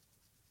Sid,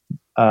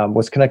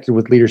 was connected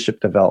with leadership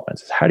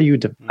development. How do you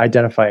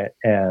identify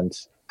and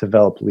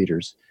develop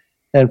leaders?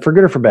 And for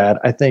good or for bad,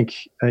 I think,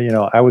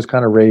 I was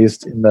kind of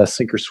raised in the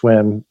sink or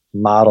swim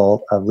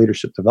model of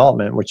leadership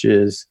development, which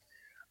is,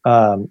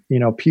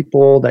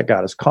 people that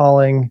God is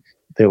calling,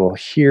 they will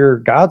hear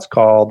God's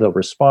call, they'll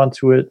respond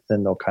to it,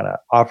 then they'll kind of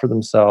offer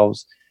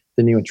themselves.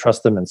 Then you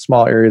entrust them in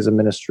small areas of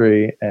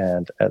ministry,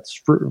 and as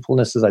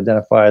fruitfulness is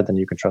identified, then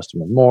you can trust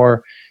them in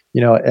more,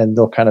 and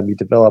they'll kind of be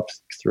developed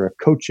through a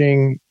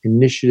coaching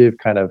initiative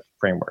kind of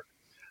framework.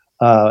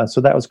 And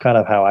so that was kind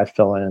of how I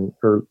fell in,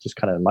 or just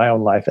kind of in my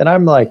own life. And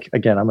I'm like,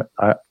 again,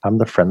 I'm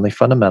the friendly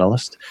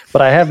fundamentalist,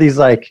 but I have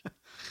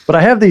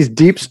these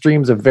deep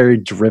streams of very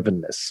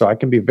drivenness. So I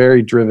can be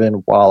very driven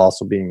while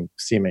also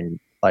seeming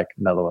like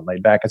mellow and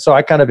laid back. And so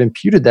I kind of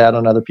imputed that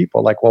on other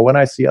people. Like, well, when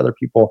I see other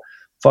people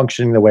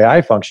functioning the way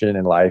I function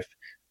in life,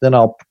 then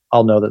I'll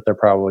know that they're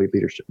probably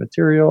leadership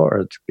material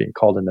or being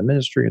called into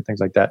ministry and things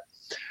like that.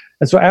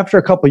 And so after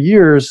a couple of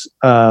years,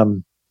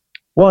 one,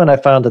 I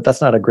found that that's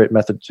not a great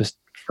method just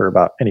for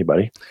about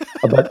anybody,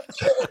 but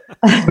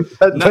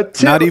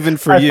two, not even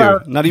for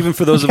you, not even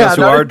for those of us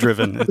who are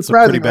driven. It's a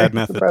pretty bad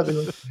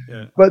method.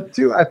 Yeah. But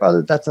two, I found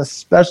that that's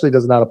especially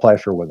does not apply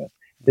for women.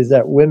 Is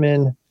that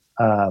women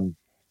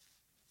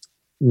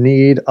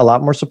need a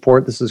lot more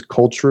support. This is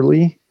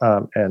culturally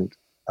and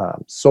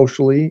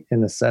socially,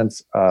 in the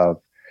sense of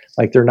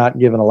like they're not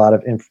given a lot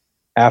of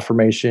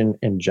affirmation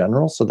in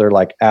general. So they're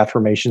like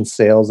affirmation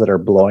sales that are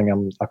blowing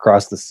them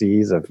across the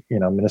seas of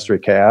ministry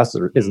chaos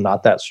is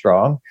not that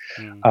strong.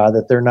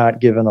 That they're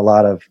not given a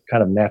lot of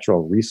kind of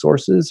natural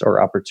resources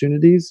or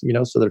opportunities.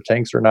 So their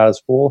tanks are not as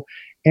full,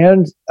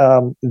 and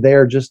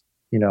they're just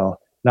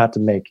not to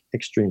make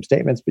extreme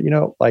statements, but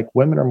like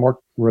women are more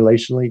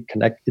relationally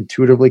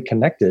intuitively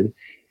connected.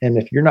 And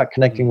if you're not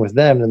connecting with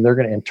them, then they're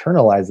going to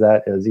internalize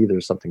that as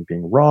either something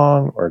being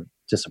wrong or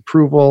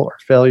disapproval or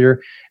failure.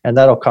 And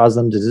that'll cause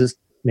them to just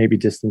maybe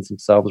distance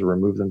themselves or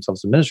remove themselves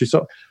from ministry.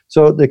 So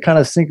the kind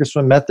of sink or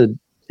swim method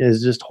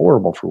is just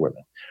horrible for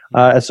women.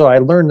 And so I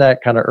learned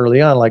that kind of early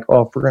on, like,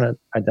 if we're going to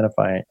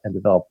identify and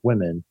develop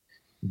women,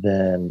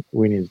 then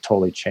we need to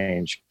totally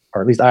change,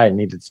 or at least I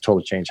needed to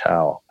totally change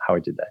how I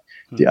did that.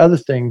 The other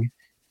thing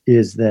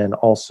is then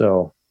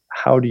also,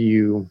 how do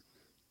you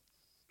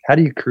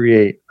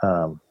create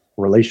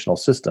relational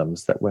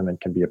systems that women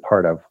can be a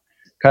part of?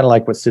 Kind of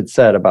like what Sid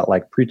said about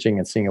like preaching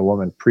and seeing a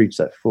woman preach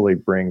that fully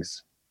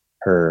brings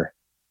her,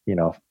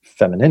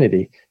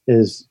 femininity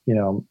is,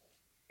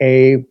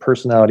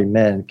 personality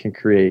men can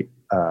create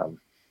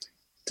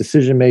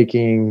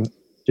decision-making,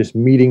 just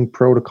meeting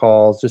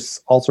protocols,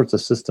 just all sorts of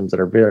systems that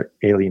are very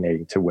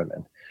alienating to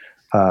women.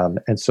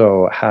 And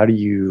so how do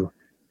you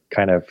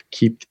kind of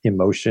keep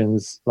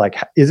emotions, like,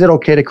 is it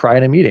okay to cry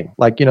in a meeting?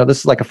 Like, this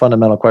is like a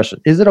fundamental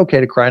question. Is it okay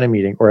to cry in a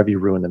meeting, or have you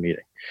ruined the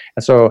meeting?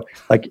 And so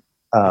like,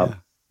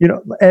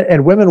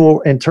 and women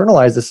will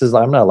internalize this as,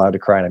 I'm not allowed to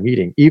cry in a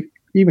meeting,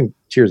 even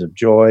tears of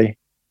joy,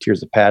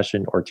 tears of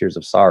passion or tears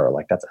of sorrow.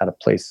 Like that's out of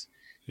place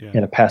Yeah.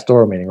 in a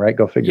pastoral meeting, right?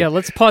 Go figure. Yeah,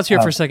 let's pause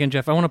here for a second,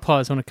 Jeff. I want to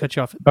pause. I want to cut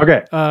you off.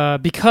 Okay.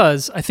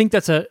 Because I think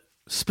that's a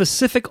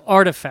specific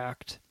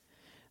artifact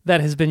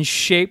that has been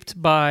shaped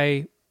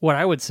by what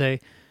I would say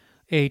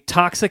a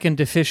toxic and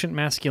deficient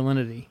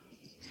masculinity.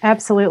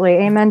 Absolutely.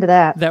 Amen to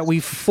that. That we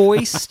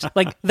foist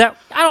like that.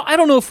 I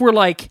don't know if we're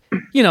like,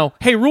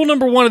 hey, rule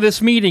number 1 of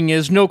this meeting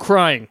is no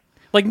crying.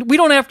 Like we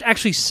don't have to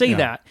actually say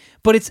that,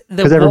 but it's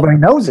because everybody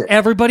knows it.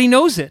 Everybody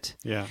knows it.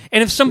 Yeah.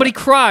 And if somebody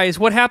cries,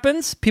 what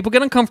happens? People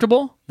get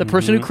uncomfortable. The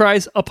person who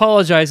cries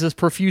apologizes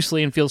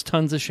profusely and feels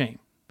tons of shame.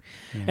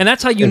 And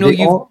that's how you know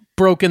you've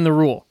broken the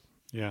rule.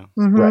 Yeah.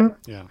 Right.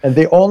 Yeah. And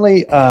the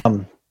only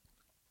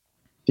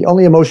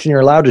emotion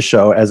you're allowed to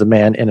show as a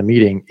man in a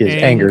meeting is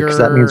anger, because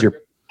that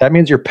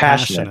means you're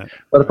passionate.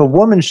 But if a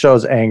woman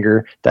shows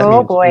anger, that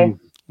means boy.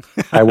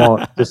 I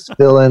won't just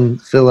fill in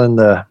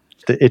the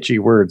itchy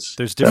words.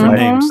 There's different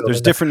names.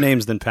 There's different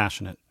names than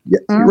passionate. Yeah,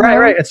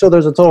 right. And so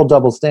there's a total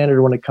double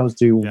standard when it comes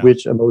to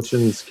which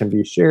emotions can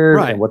be shared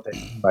and what they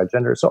mean by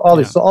gender. So all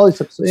these. So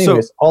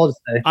anyways, all to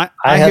say,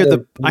 I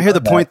hear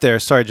the point there.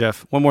 Sorry,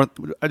 Jeff. One more.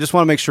 I just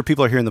want to make sure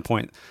people are hearing the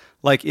point.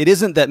 Like, it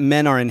isn't that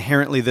men are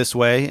inherently this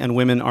way and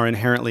women are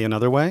inherently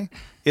another way.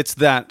 It's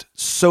that,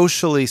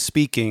 socially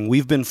speaking,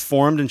 we've been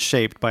formed and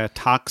shaped by a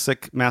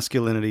toxic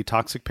masculinity,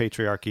 toxic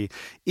patriarchy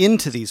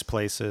into these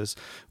places,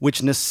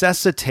 which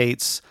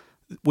necessitates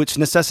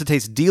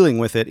dealing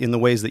with it in the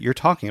ways that you're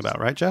talking about,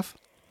 right, Jeff?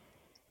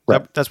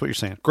 Right. That's what you're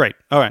saying. Great.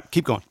 All right,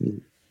 keep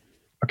going.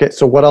 Okay,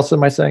 so what else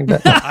am I saying?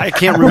 I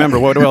can't remember.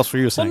 What else were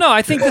you saying? Well, no,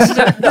 I think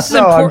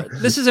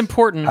this is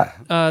important.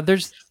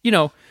 There's,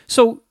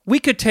 so we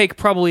could take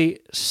probably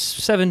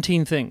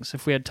 17 things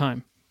if we had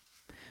time.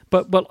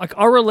 But like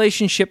our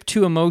relationship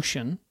to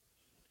emotion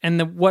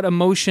and what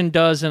emotion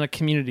does in a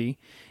community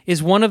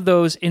is one of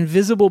those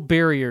invisible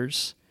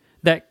barriers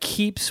that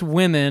keeps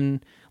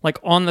women like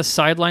on the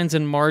sidelines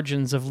and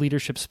margins of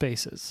leadership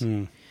spaces.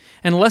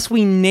 Unless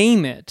we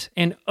name it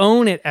and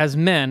own it as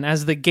men,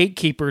 as the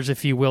gatekeepers,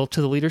 if you will, to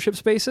the leadership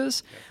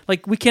spaces,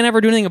 like we can't ever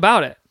do anything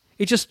about it.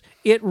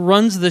 It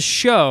runs the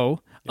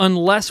show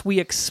unless we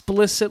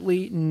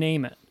explicitly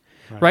name it.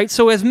 Right?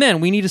 So as men,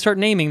 we need to start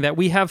naming that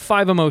we have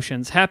 5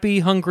 emotions: happy,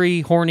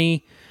 hungry,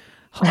 horny,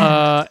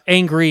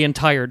 angry, and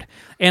tired.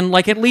 And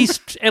like at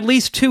least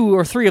 2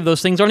 or 3 of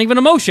those things aren't even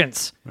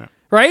emotions. Yeah.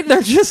 Right?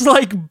 They're just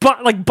like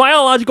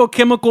biological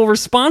chemical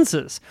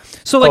responses.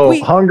 So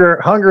like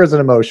hunger is an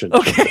emotion.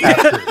 Okay.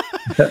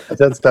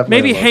 That's definitely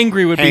maybe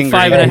hangry would be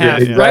 5.5.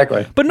 Exactly.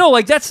 Right? But no,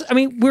 like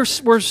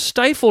we're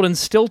stifled and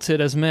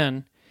stilted as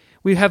men.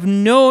 We have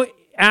no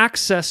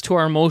access to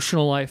our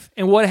emotional life.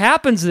 And what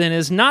happens then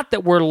is not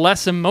that we're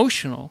less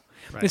emotional.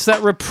 Right. It's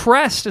that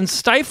repressed and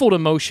stifled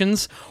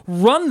emotions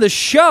run the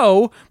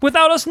show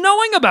without us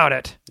knowing about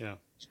it. Yeah.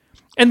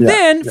 And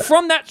then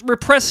from that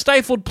repressed,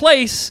 stifled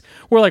place,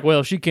 we're like,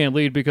 well, she can't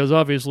lead because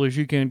obviously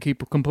she can't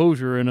keep her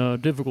composure in a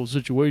difficult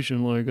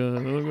situation like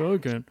I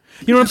can.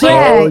 You know what I'm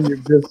saying? Oh,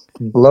 you've just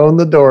blown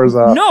the doors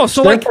off. No,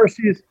 so therefore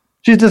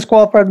she's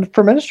disqualified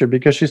for ministry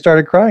because she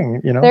started crying,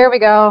 There we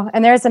go.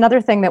 And there's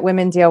another thing that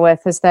women deal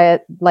with is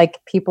that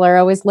like people are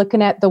always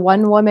looking at the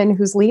one woman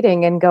who's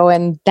leading and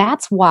going,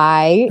 that's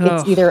why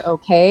it's either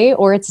okay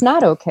or it's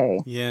not okay.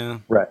 Yeah.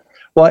 Right.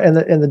 Well,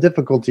 and the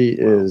difficulty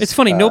is... It's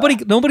funny.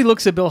 Nobody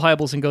looks at Bill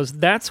Hybels and goes,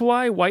 that's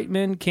why white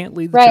men can't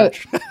lead the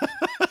church.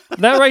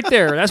 That right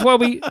there. That's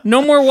why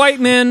no more white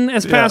men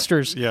as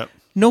pastors. Yeah.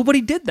 Nobody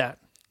did that.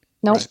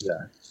 Nope.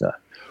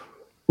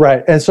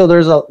 Right. And so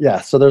there's a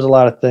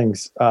lot of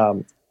things.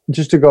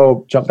 Just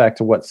to jump back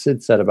to what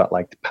Sid said about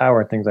like the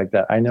power and things like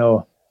that. I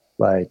know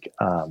like,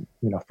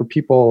 for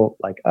people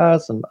like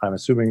us, and I'm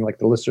assuming like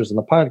the listeners in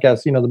the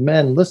podcast, the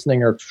men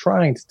listening are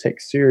trying to take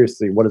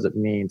seriously, what does it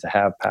mean to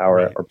have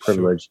power or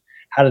privilege? Sure.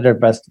 How to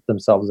divest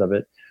themselves of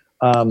it.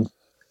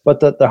 But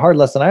the hard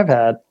lesson I've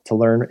had to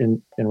learn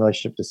in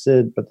relationship to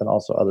Sid, but then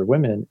also other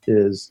women,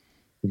 is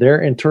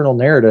their internal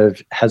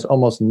narrative has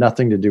almost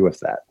nothing to do with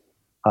that.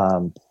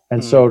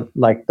 And so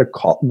like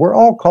we're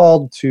all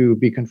called to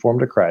be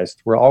conformed to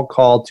Christ. We're all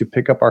called to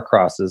pick up our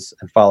crosses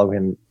and follow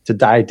him, to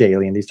die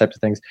daily and these types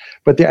of things.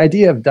 But the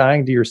idea of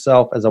dying to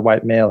yourself as a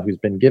white male who's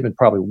been given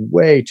probably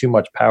way too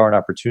much power and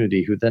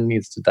opportunity, who then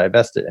needs to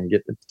divest it and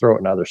throw it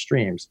in other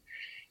streams,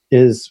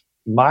 is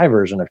my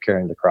version of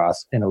carrying the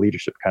cross in a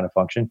leadership kind of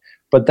function.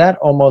 But that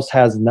almost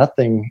has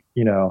nothing,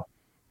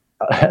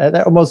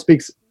 that almost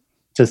speaks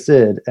to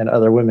Sid and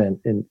other women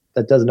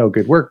that does no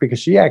good work, because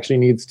she actually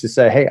needs to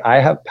say, hey, I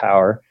have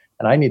power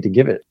and I need to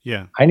give it.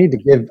 Yeah. I need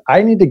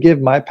to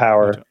give my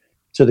power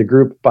to the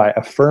group by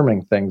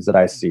affirming things that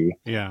I see.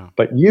 Yeah.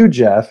 But you,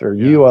 Jeff, or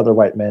you other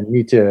white men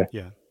need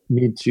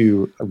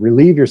to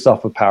relieve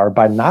yourself of power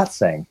by not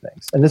saying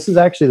things. And this is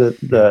actually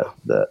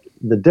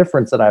the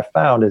difference that I've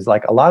found is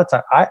like a lot of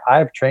time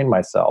I've trained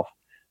myself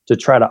to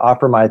try to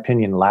offer my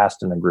opinion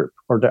last in a group,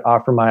 or to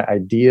offer my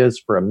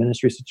ideas for a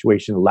ministry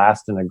situation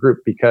last in a group,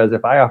 because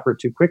if I offer it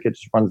too quick, it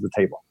just runs the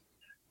table.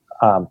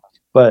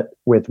 But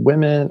with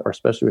women, or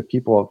especially with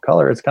people of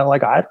color, it's kind of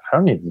like, I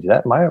don't need to do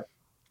that.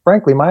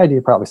 frankly, my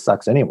idea probably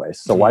sucks anyway.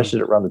 So why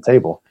should it run the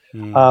table?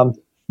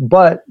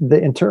 But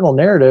the internal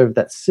narrative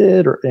that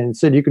Sid,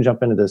 you can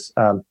jump into this.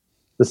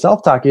 The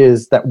self-talk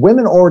is that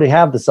women already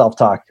have the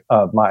self-talk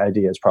of my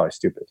idea is probably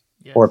stupid,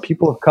 or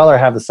people of color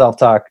have the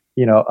self-talk,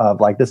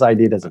 of like this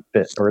idea doesn't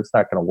fit or it's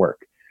not going to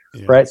work.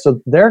 Yeah. Right. So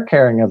their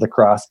carrying of the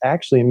cross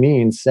actually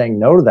means saying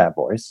no to that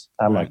voice.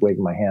 I'm like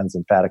waving my hands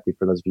emphatically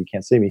for those of you who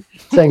can't see me,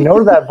 saying no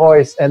to that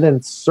voice and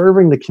then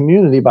serving the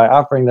community by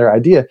offering their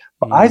idea.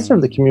 But I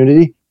serve the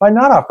community by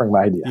not offering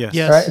my idea.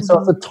 Yes. Right. And so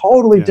it's a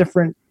totally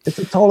different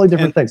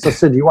thing. So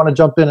Sid, do you want to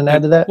jump in and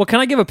add to that? Well, can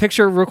I give a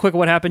picture real quick of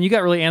what happened? You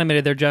got really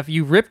animated there, Jeff.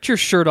 You ripped your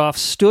shirt off,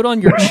 stood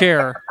on your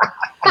chair,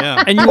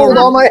 and you pulled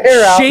all my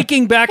hair out,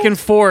 shaking back and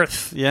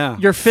forth. Yeah.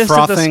 Your fist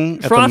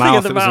frothing at the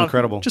mouth. It was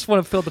incredible. Just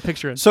want to fill the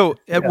picture in. So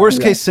at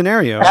worst case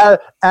scenario.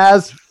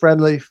 As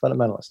friendly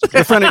fundamentalist.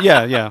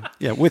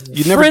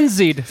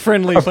 Frenzied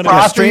friendly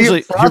fundamentalist.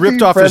 Strangely, he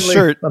ripped off his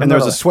shirt and there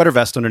was a sweater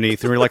vest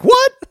underneath. And we were like,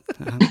 what?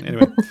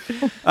 Anyway.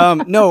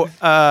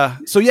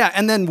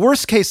 And then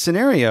worst case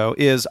scenario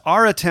is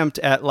our attempt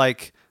at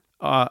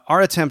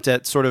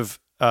sort of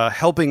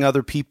helping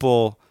other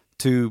people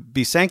to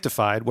be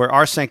sanctified, where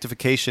our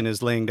sanctification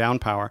is laying down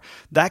power.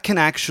 That can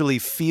actually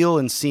feel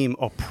and seem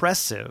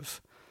oppressive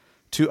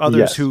to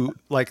others who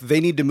they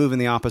need to move in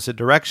the opposite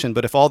direction.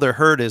 But if all they're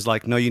heard is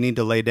like, no, you need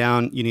to lay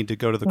down, you need to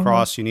go to the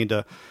cross, you need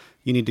to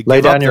lay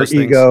down your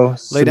ego,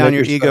 lay down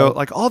your ego,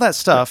 like all that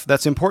stuff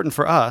that's important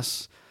for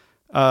us.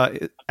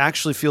 It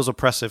actually feels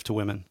oppressive to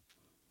women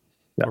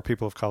or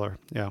people of color.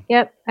 Yeah.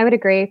 Yep, I would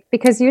agree,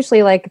 because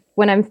usually,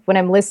 when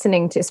I'm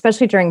listening to,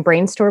 especially during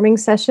brainstorming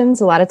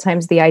sessions, a lot of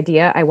times the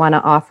idea I want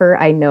to offer,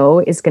 I know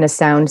is going to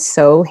sound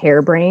so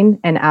harebrained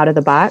and out of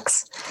the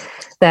box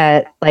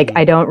that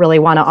I don't really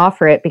want to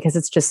offer it because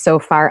it's just so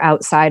far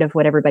outside of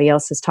what everybody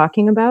else is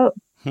talking about.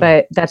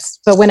 But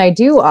when I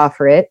do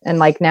offer it, and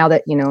now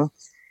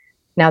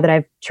that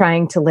I'm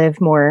trying to live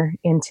more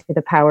into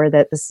the power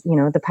that this,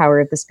 the power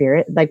of the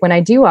Spirit, when I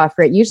do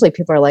offer it, usually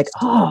people are like,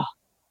 oh,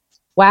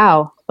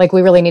 wow,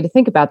 we really need to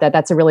think about that.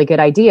 That's a really good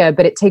idea.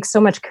 But it takes so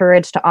much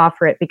courage to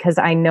offer it because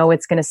I know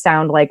it's going to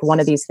sound like one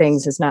of these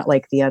things is not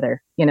like the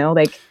other,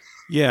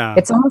 Yeah.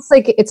 It's almost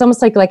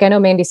like I know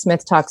Mandy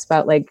Smith talks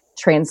about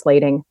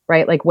translating,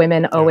 right?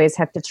 Women always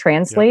have to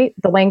translate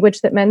the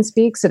language that men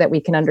speak so that we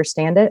can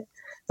understand it.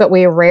 But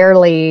we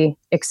rarely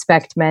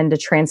expect men to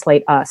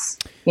translate us,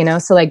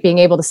 So being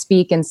able to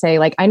speak and say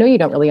I know you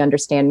don't really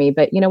understand me,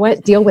 but you know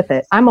what? Deal with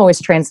it. I'm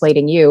always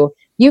translating you.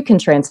 You can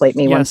translate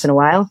me once in a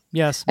while.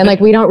 Yes. And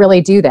we don't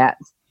really do that.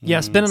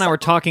 Yes. Ben and I were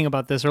talking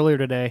about this earlier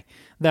today,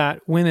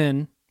 that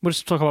women, we'll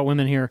just talk about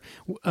women here,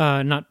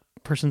 not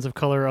persons of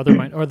color,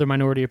 other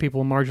minority or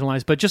people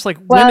marginalized, but just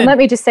women. Let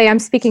me just say, I'm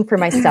speaking for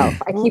myself.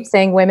 I keep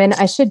saying women.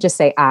 I should just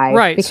say I.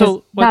 Right.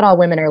 Because not all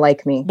women are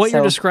like me. What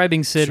you're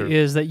describing, Sid,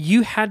 is that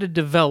you had to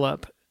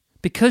develop,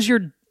 because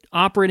you're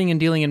operating and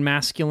dealing in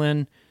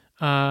masculine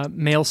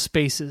male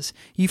spaces,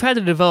 you've had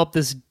to develop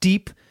this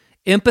deep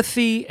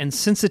empathy and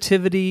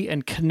sensitivity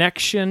and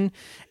connection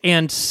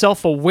and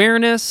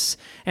self-awareness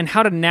and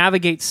how to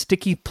navigate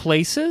sticky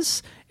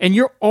places. And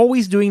you're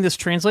always doing this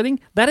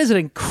translating. That is an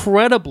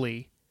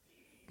incredibly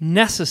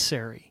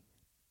necessary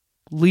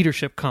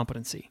leadership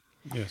competency.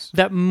 Yes.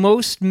 That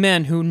most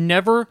men who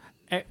never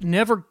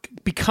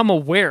become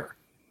aware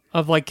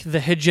of the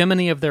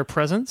hegemony of their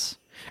presence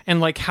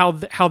and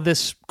how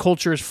this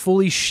culture is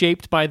fully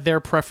shaped by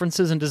their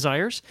preferences and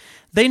desires,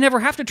 they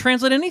never have to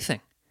translate anything.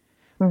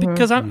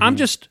 Because I'm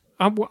just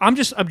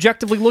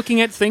objectively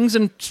looking at things,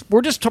 and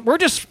we're just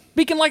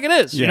speaking like it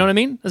is. You know what I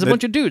mean? As a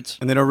bunch of dudes,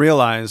 and they don't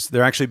realize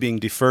they're actually being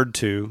deferred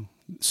to.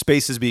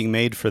 Space is being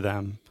made for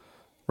them,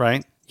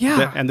 right?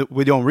 Yeah, and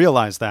we don't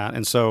realize that,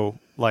 and so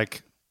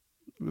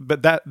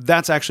but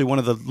that's actually one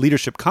of the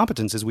leadership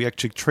competencies we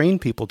actually train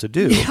people to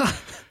do. Yeah.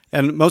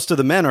 And most of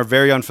the men are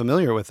very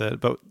unfamiliar with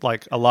it, but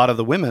a lot of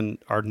the women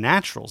are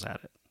naturals at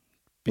it.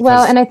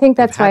 Well, and I think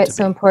that's why it's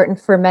so important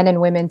for men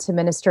and women to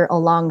minister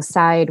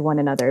alongside one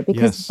another,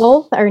 because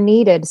both are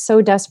needed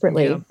so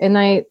desperately. Yeah. And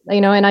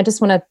I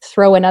just want to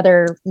throw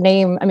another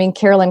name. I mean,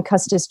 Carolyn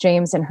Custis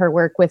James and her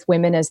work with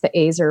women as the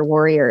Azer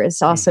warrior has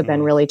also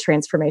been really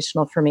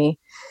transformational for me,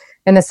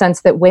 in the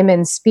sense that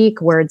women speak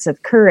words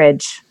of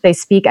courage. They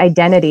speak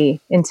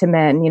identity into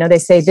men. They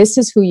say, this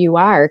is who you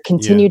are.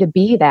 Continue to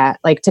be that.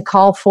 To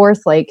call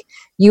forth,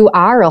 you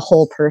are a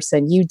whole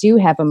person. You do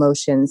have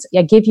emotions.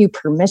 I give you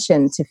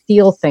permission to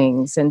feel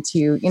things and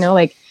to,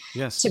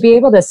 to be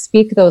able to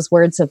speak those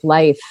words of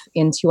life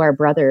into our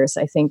brothers,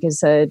 I think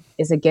is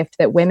a gift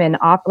that women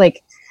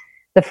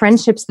the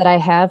friendships that I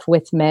have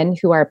with men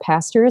who are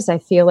pastors, I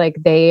feel like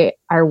they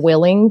are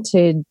willing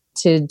to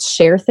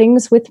share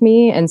things with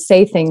me and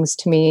say things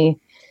to me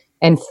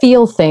and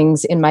feel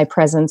things in my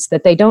presence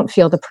that they don't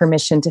feel the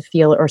permission to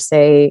feel or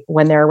say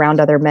when they're around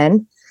other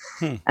men.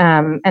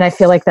 And I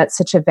feel like that's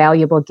such a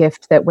valuable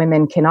gift that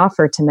women can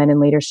offer to men in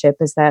leadership,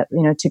 is that,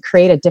 to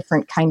create a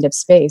different kind of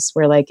space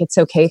where it's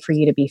okay for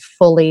you to be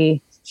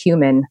fully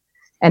human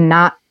and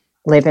not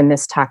live in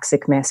this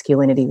toxic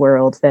masculinity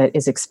world that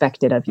is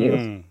expected of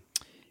you.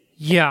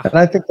 Yeah. And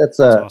I think that's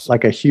awesome.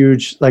 like a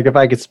huge, like if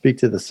I could speak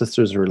to the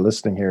sisters who are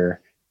listening here,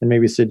 and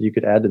maybe Sid, you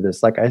could add to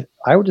this. Like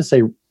I would just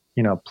say,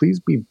 please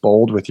be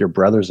bold with your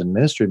brothers in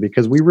ministry,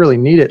 because we really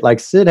need it. Like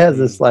Sid has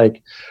this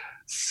like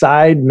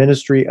side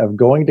ministry of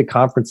going to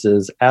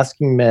conferences,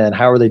 asking men,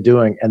 how are they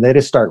doing? And they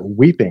just start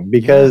weeping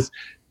because,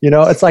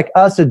 it's like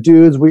us as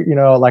dudes, we,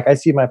 like I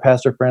see my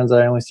pastor friends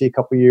that I only see a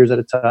couple years at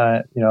a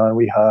time, and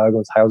we hug,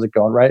 how's it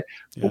going? Right.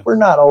 Yeah. But we're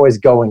not always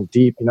going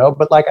deep,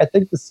 but like, I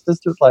think the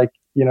sisters, like,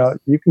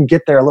 you can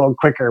get there a little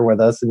quicker with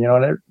us and,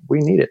 and we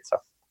need it. So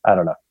I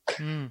don't know.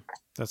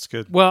 That's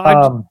good.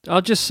 Well,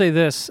 I'll just say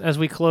this as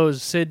we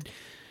close. Sid,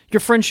 your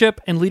friendship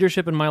and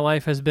leadership in my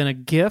life has been a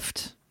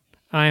gift.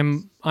 I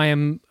am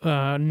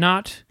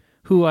not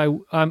who I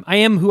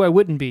am who I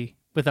wouldn't be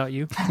without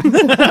you.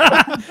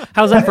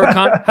 How's that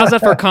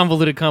for a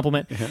convoluted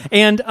compliment? Yeah.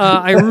 And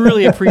I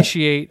really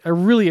appreciate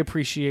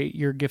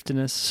your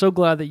giftedness. So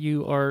glad that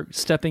you are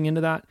stepping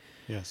into that.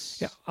 Yes.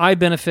 Yeah, I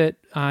benefit.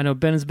 I know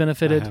Ben has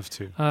benefited. I have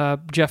to.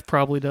 Jeff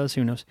probably does.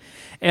 Who knows?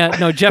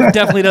 No, Jeff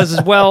definitely does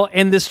as well.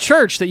 And this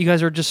church that you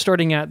guys are just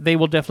starting at, they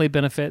will definitely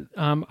benefit.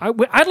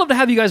 I'd love to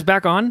have you guys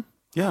back on.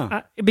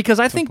 Yeah. Because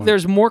I think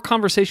there's more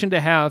conversation to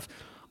have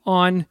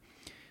on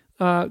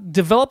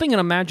developing an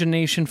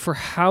imagination for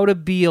how to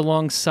be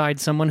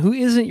alongside someone who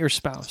isn't your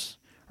spouse,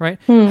 right?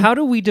 How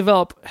do we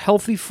develop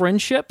healthy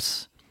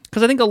friendships?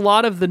 Because I think a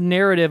lot of the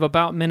narrative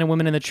about men and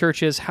women in the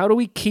church is how do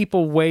we keep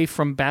away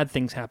from bad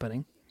things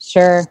happening?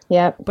 Sure.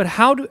 Yep. But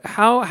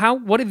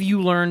what have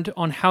you learned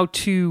on how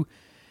to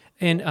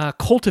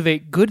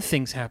cultivate good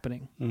things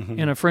happening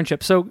in a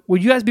friendship? So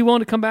would you guys be willing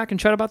to come back and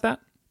chat about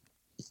that?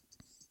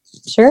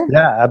 Sure.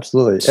 Yeah,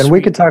 absolutely. Sweet. And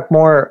we could talk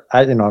more,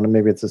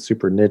 maybe it's a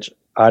super niche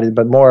audience,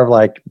 but more of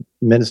like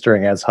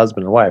ministering as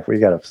husband and wife. We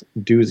got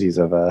doozies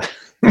of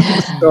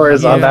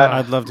stories on that.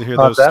 I'd love to hear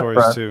those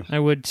stories too. I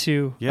would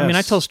too. Yes. I mean,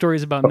 I tell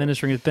stories about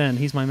ministering with Ben.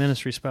 He's my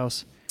ministry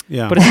spouse.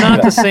 Yeah. But it's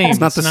not the same. It's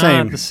not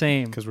the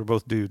same. Because we're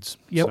both dudes.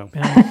 Yep. So.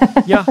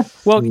 Yeah.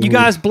 Well, you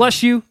guys,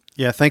 bless you.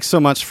 Yeah, thanks so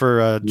much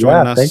for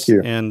joining us thank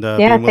you. and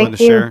being willing to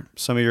share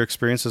some of your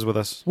experiences with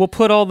us. We'll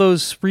put all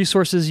those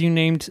resources you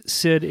named,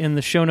 Sid, in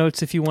the show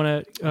notes if you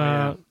want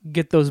to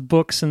get those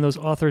books and those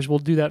authors. We'll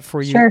do that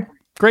for you. Sure.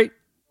 Great.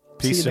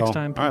 Peace, See you next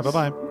time. All right,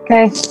 bye-bye.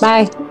 Okay,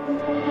 bye.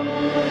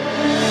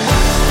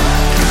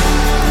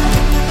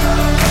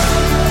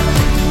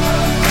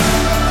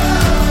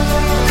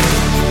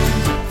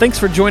 Thanks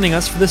for joining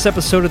us for this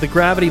episode of the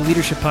Gravity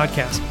Leadership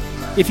Podcast.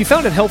 If you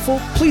found it helpful,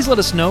 please let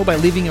us know by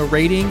leaving a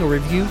rating or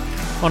review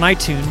on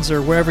iTunes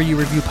or wherever you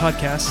review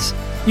podcasts.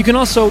 You can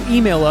also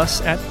email us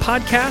at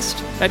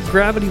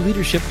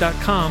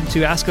podcast@gravityleadership.com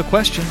to ask a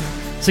question,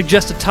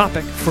 suggest a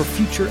topic for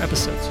future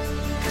episodes.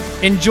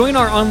 And join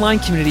our online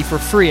community for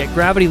free at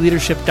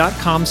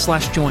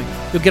gravityleadership.com/join.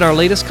 You'll get our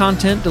latest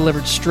content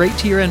delivered straight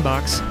to your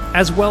inbox,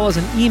 as well as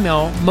an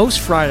email most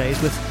Fridays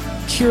with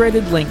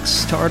curated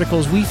links to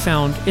articles we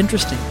found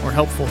interesting or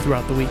helpful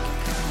throughout the week.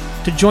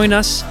 To join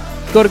us,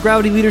 go to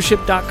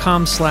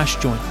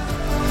gravityleadership.com/join.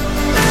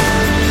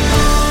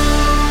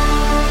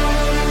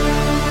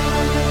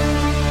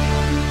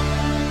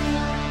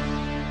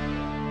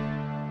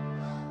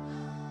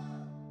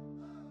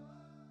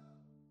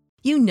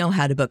 You know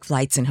how to book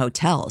flights and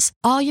hotels.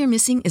 All you're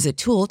missing is a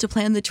tool to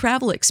plan the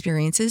travel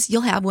experiences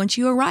you'll have once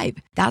you arrive.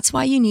 That's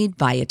why you need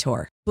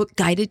Viator. Book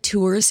guided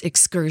tours,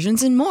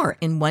 excursions, and more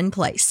in one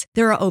place.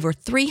 There are over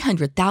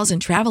 300,000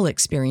 travel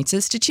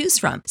experiences to choose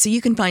from, so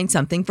you can find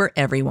something for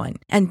everyone.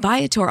 And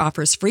Viator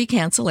offers free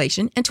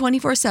cancellation and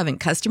 24/7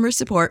 customer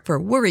support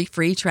for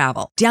worry-free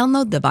travel.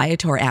 Download the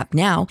Viator app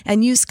now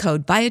and use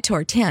code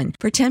Viator10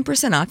 for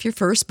 10% off your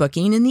first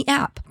booking in the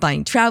app.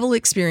 Find travel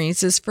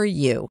experiences for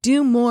you.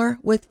 Do more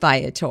with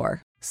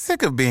Viator.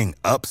 Sick of being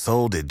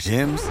upsold at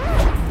gyms?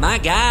 My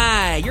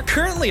guy, you're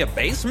currently a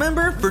base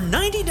member? For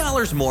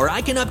 $90 more,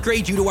 I can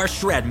upgrade you to our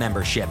Shred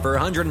membership. For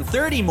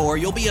 $130 more,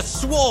 you'll be a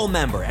Swole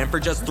member. And for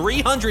just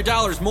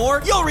 $300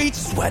 more, you'll reach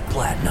Sweat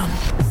Platinum.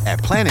 At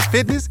Planet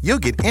Fitness, you'll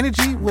get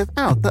energy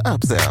without the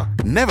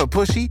upsell. Never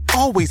pushy,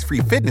 always free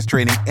fitness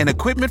training and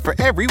equipment for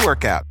every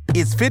workout.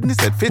 It's fitness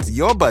that fits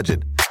your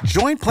budget.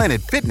 Join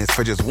Planet Fitness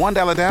for just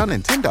 $1 down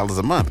and $10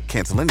 a month.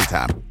 Cancel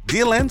anytime.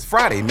 Deal ends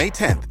Friday, May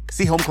 10th.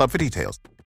 See Home Club for details.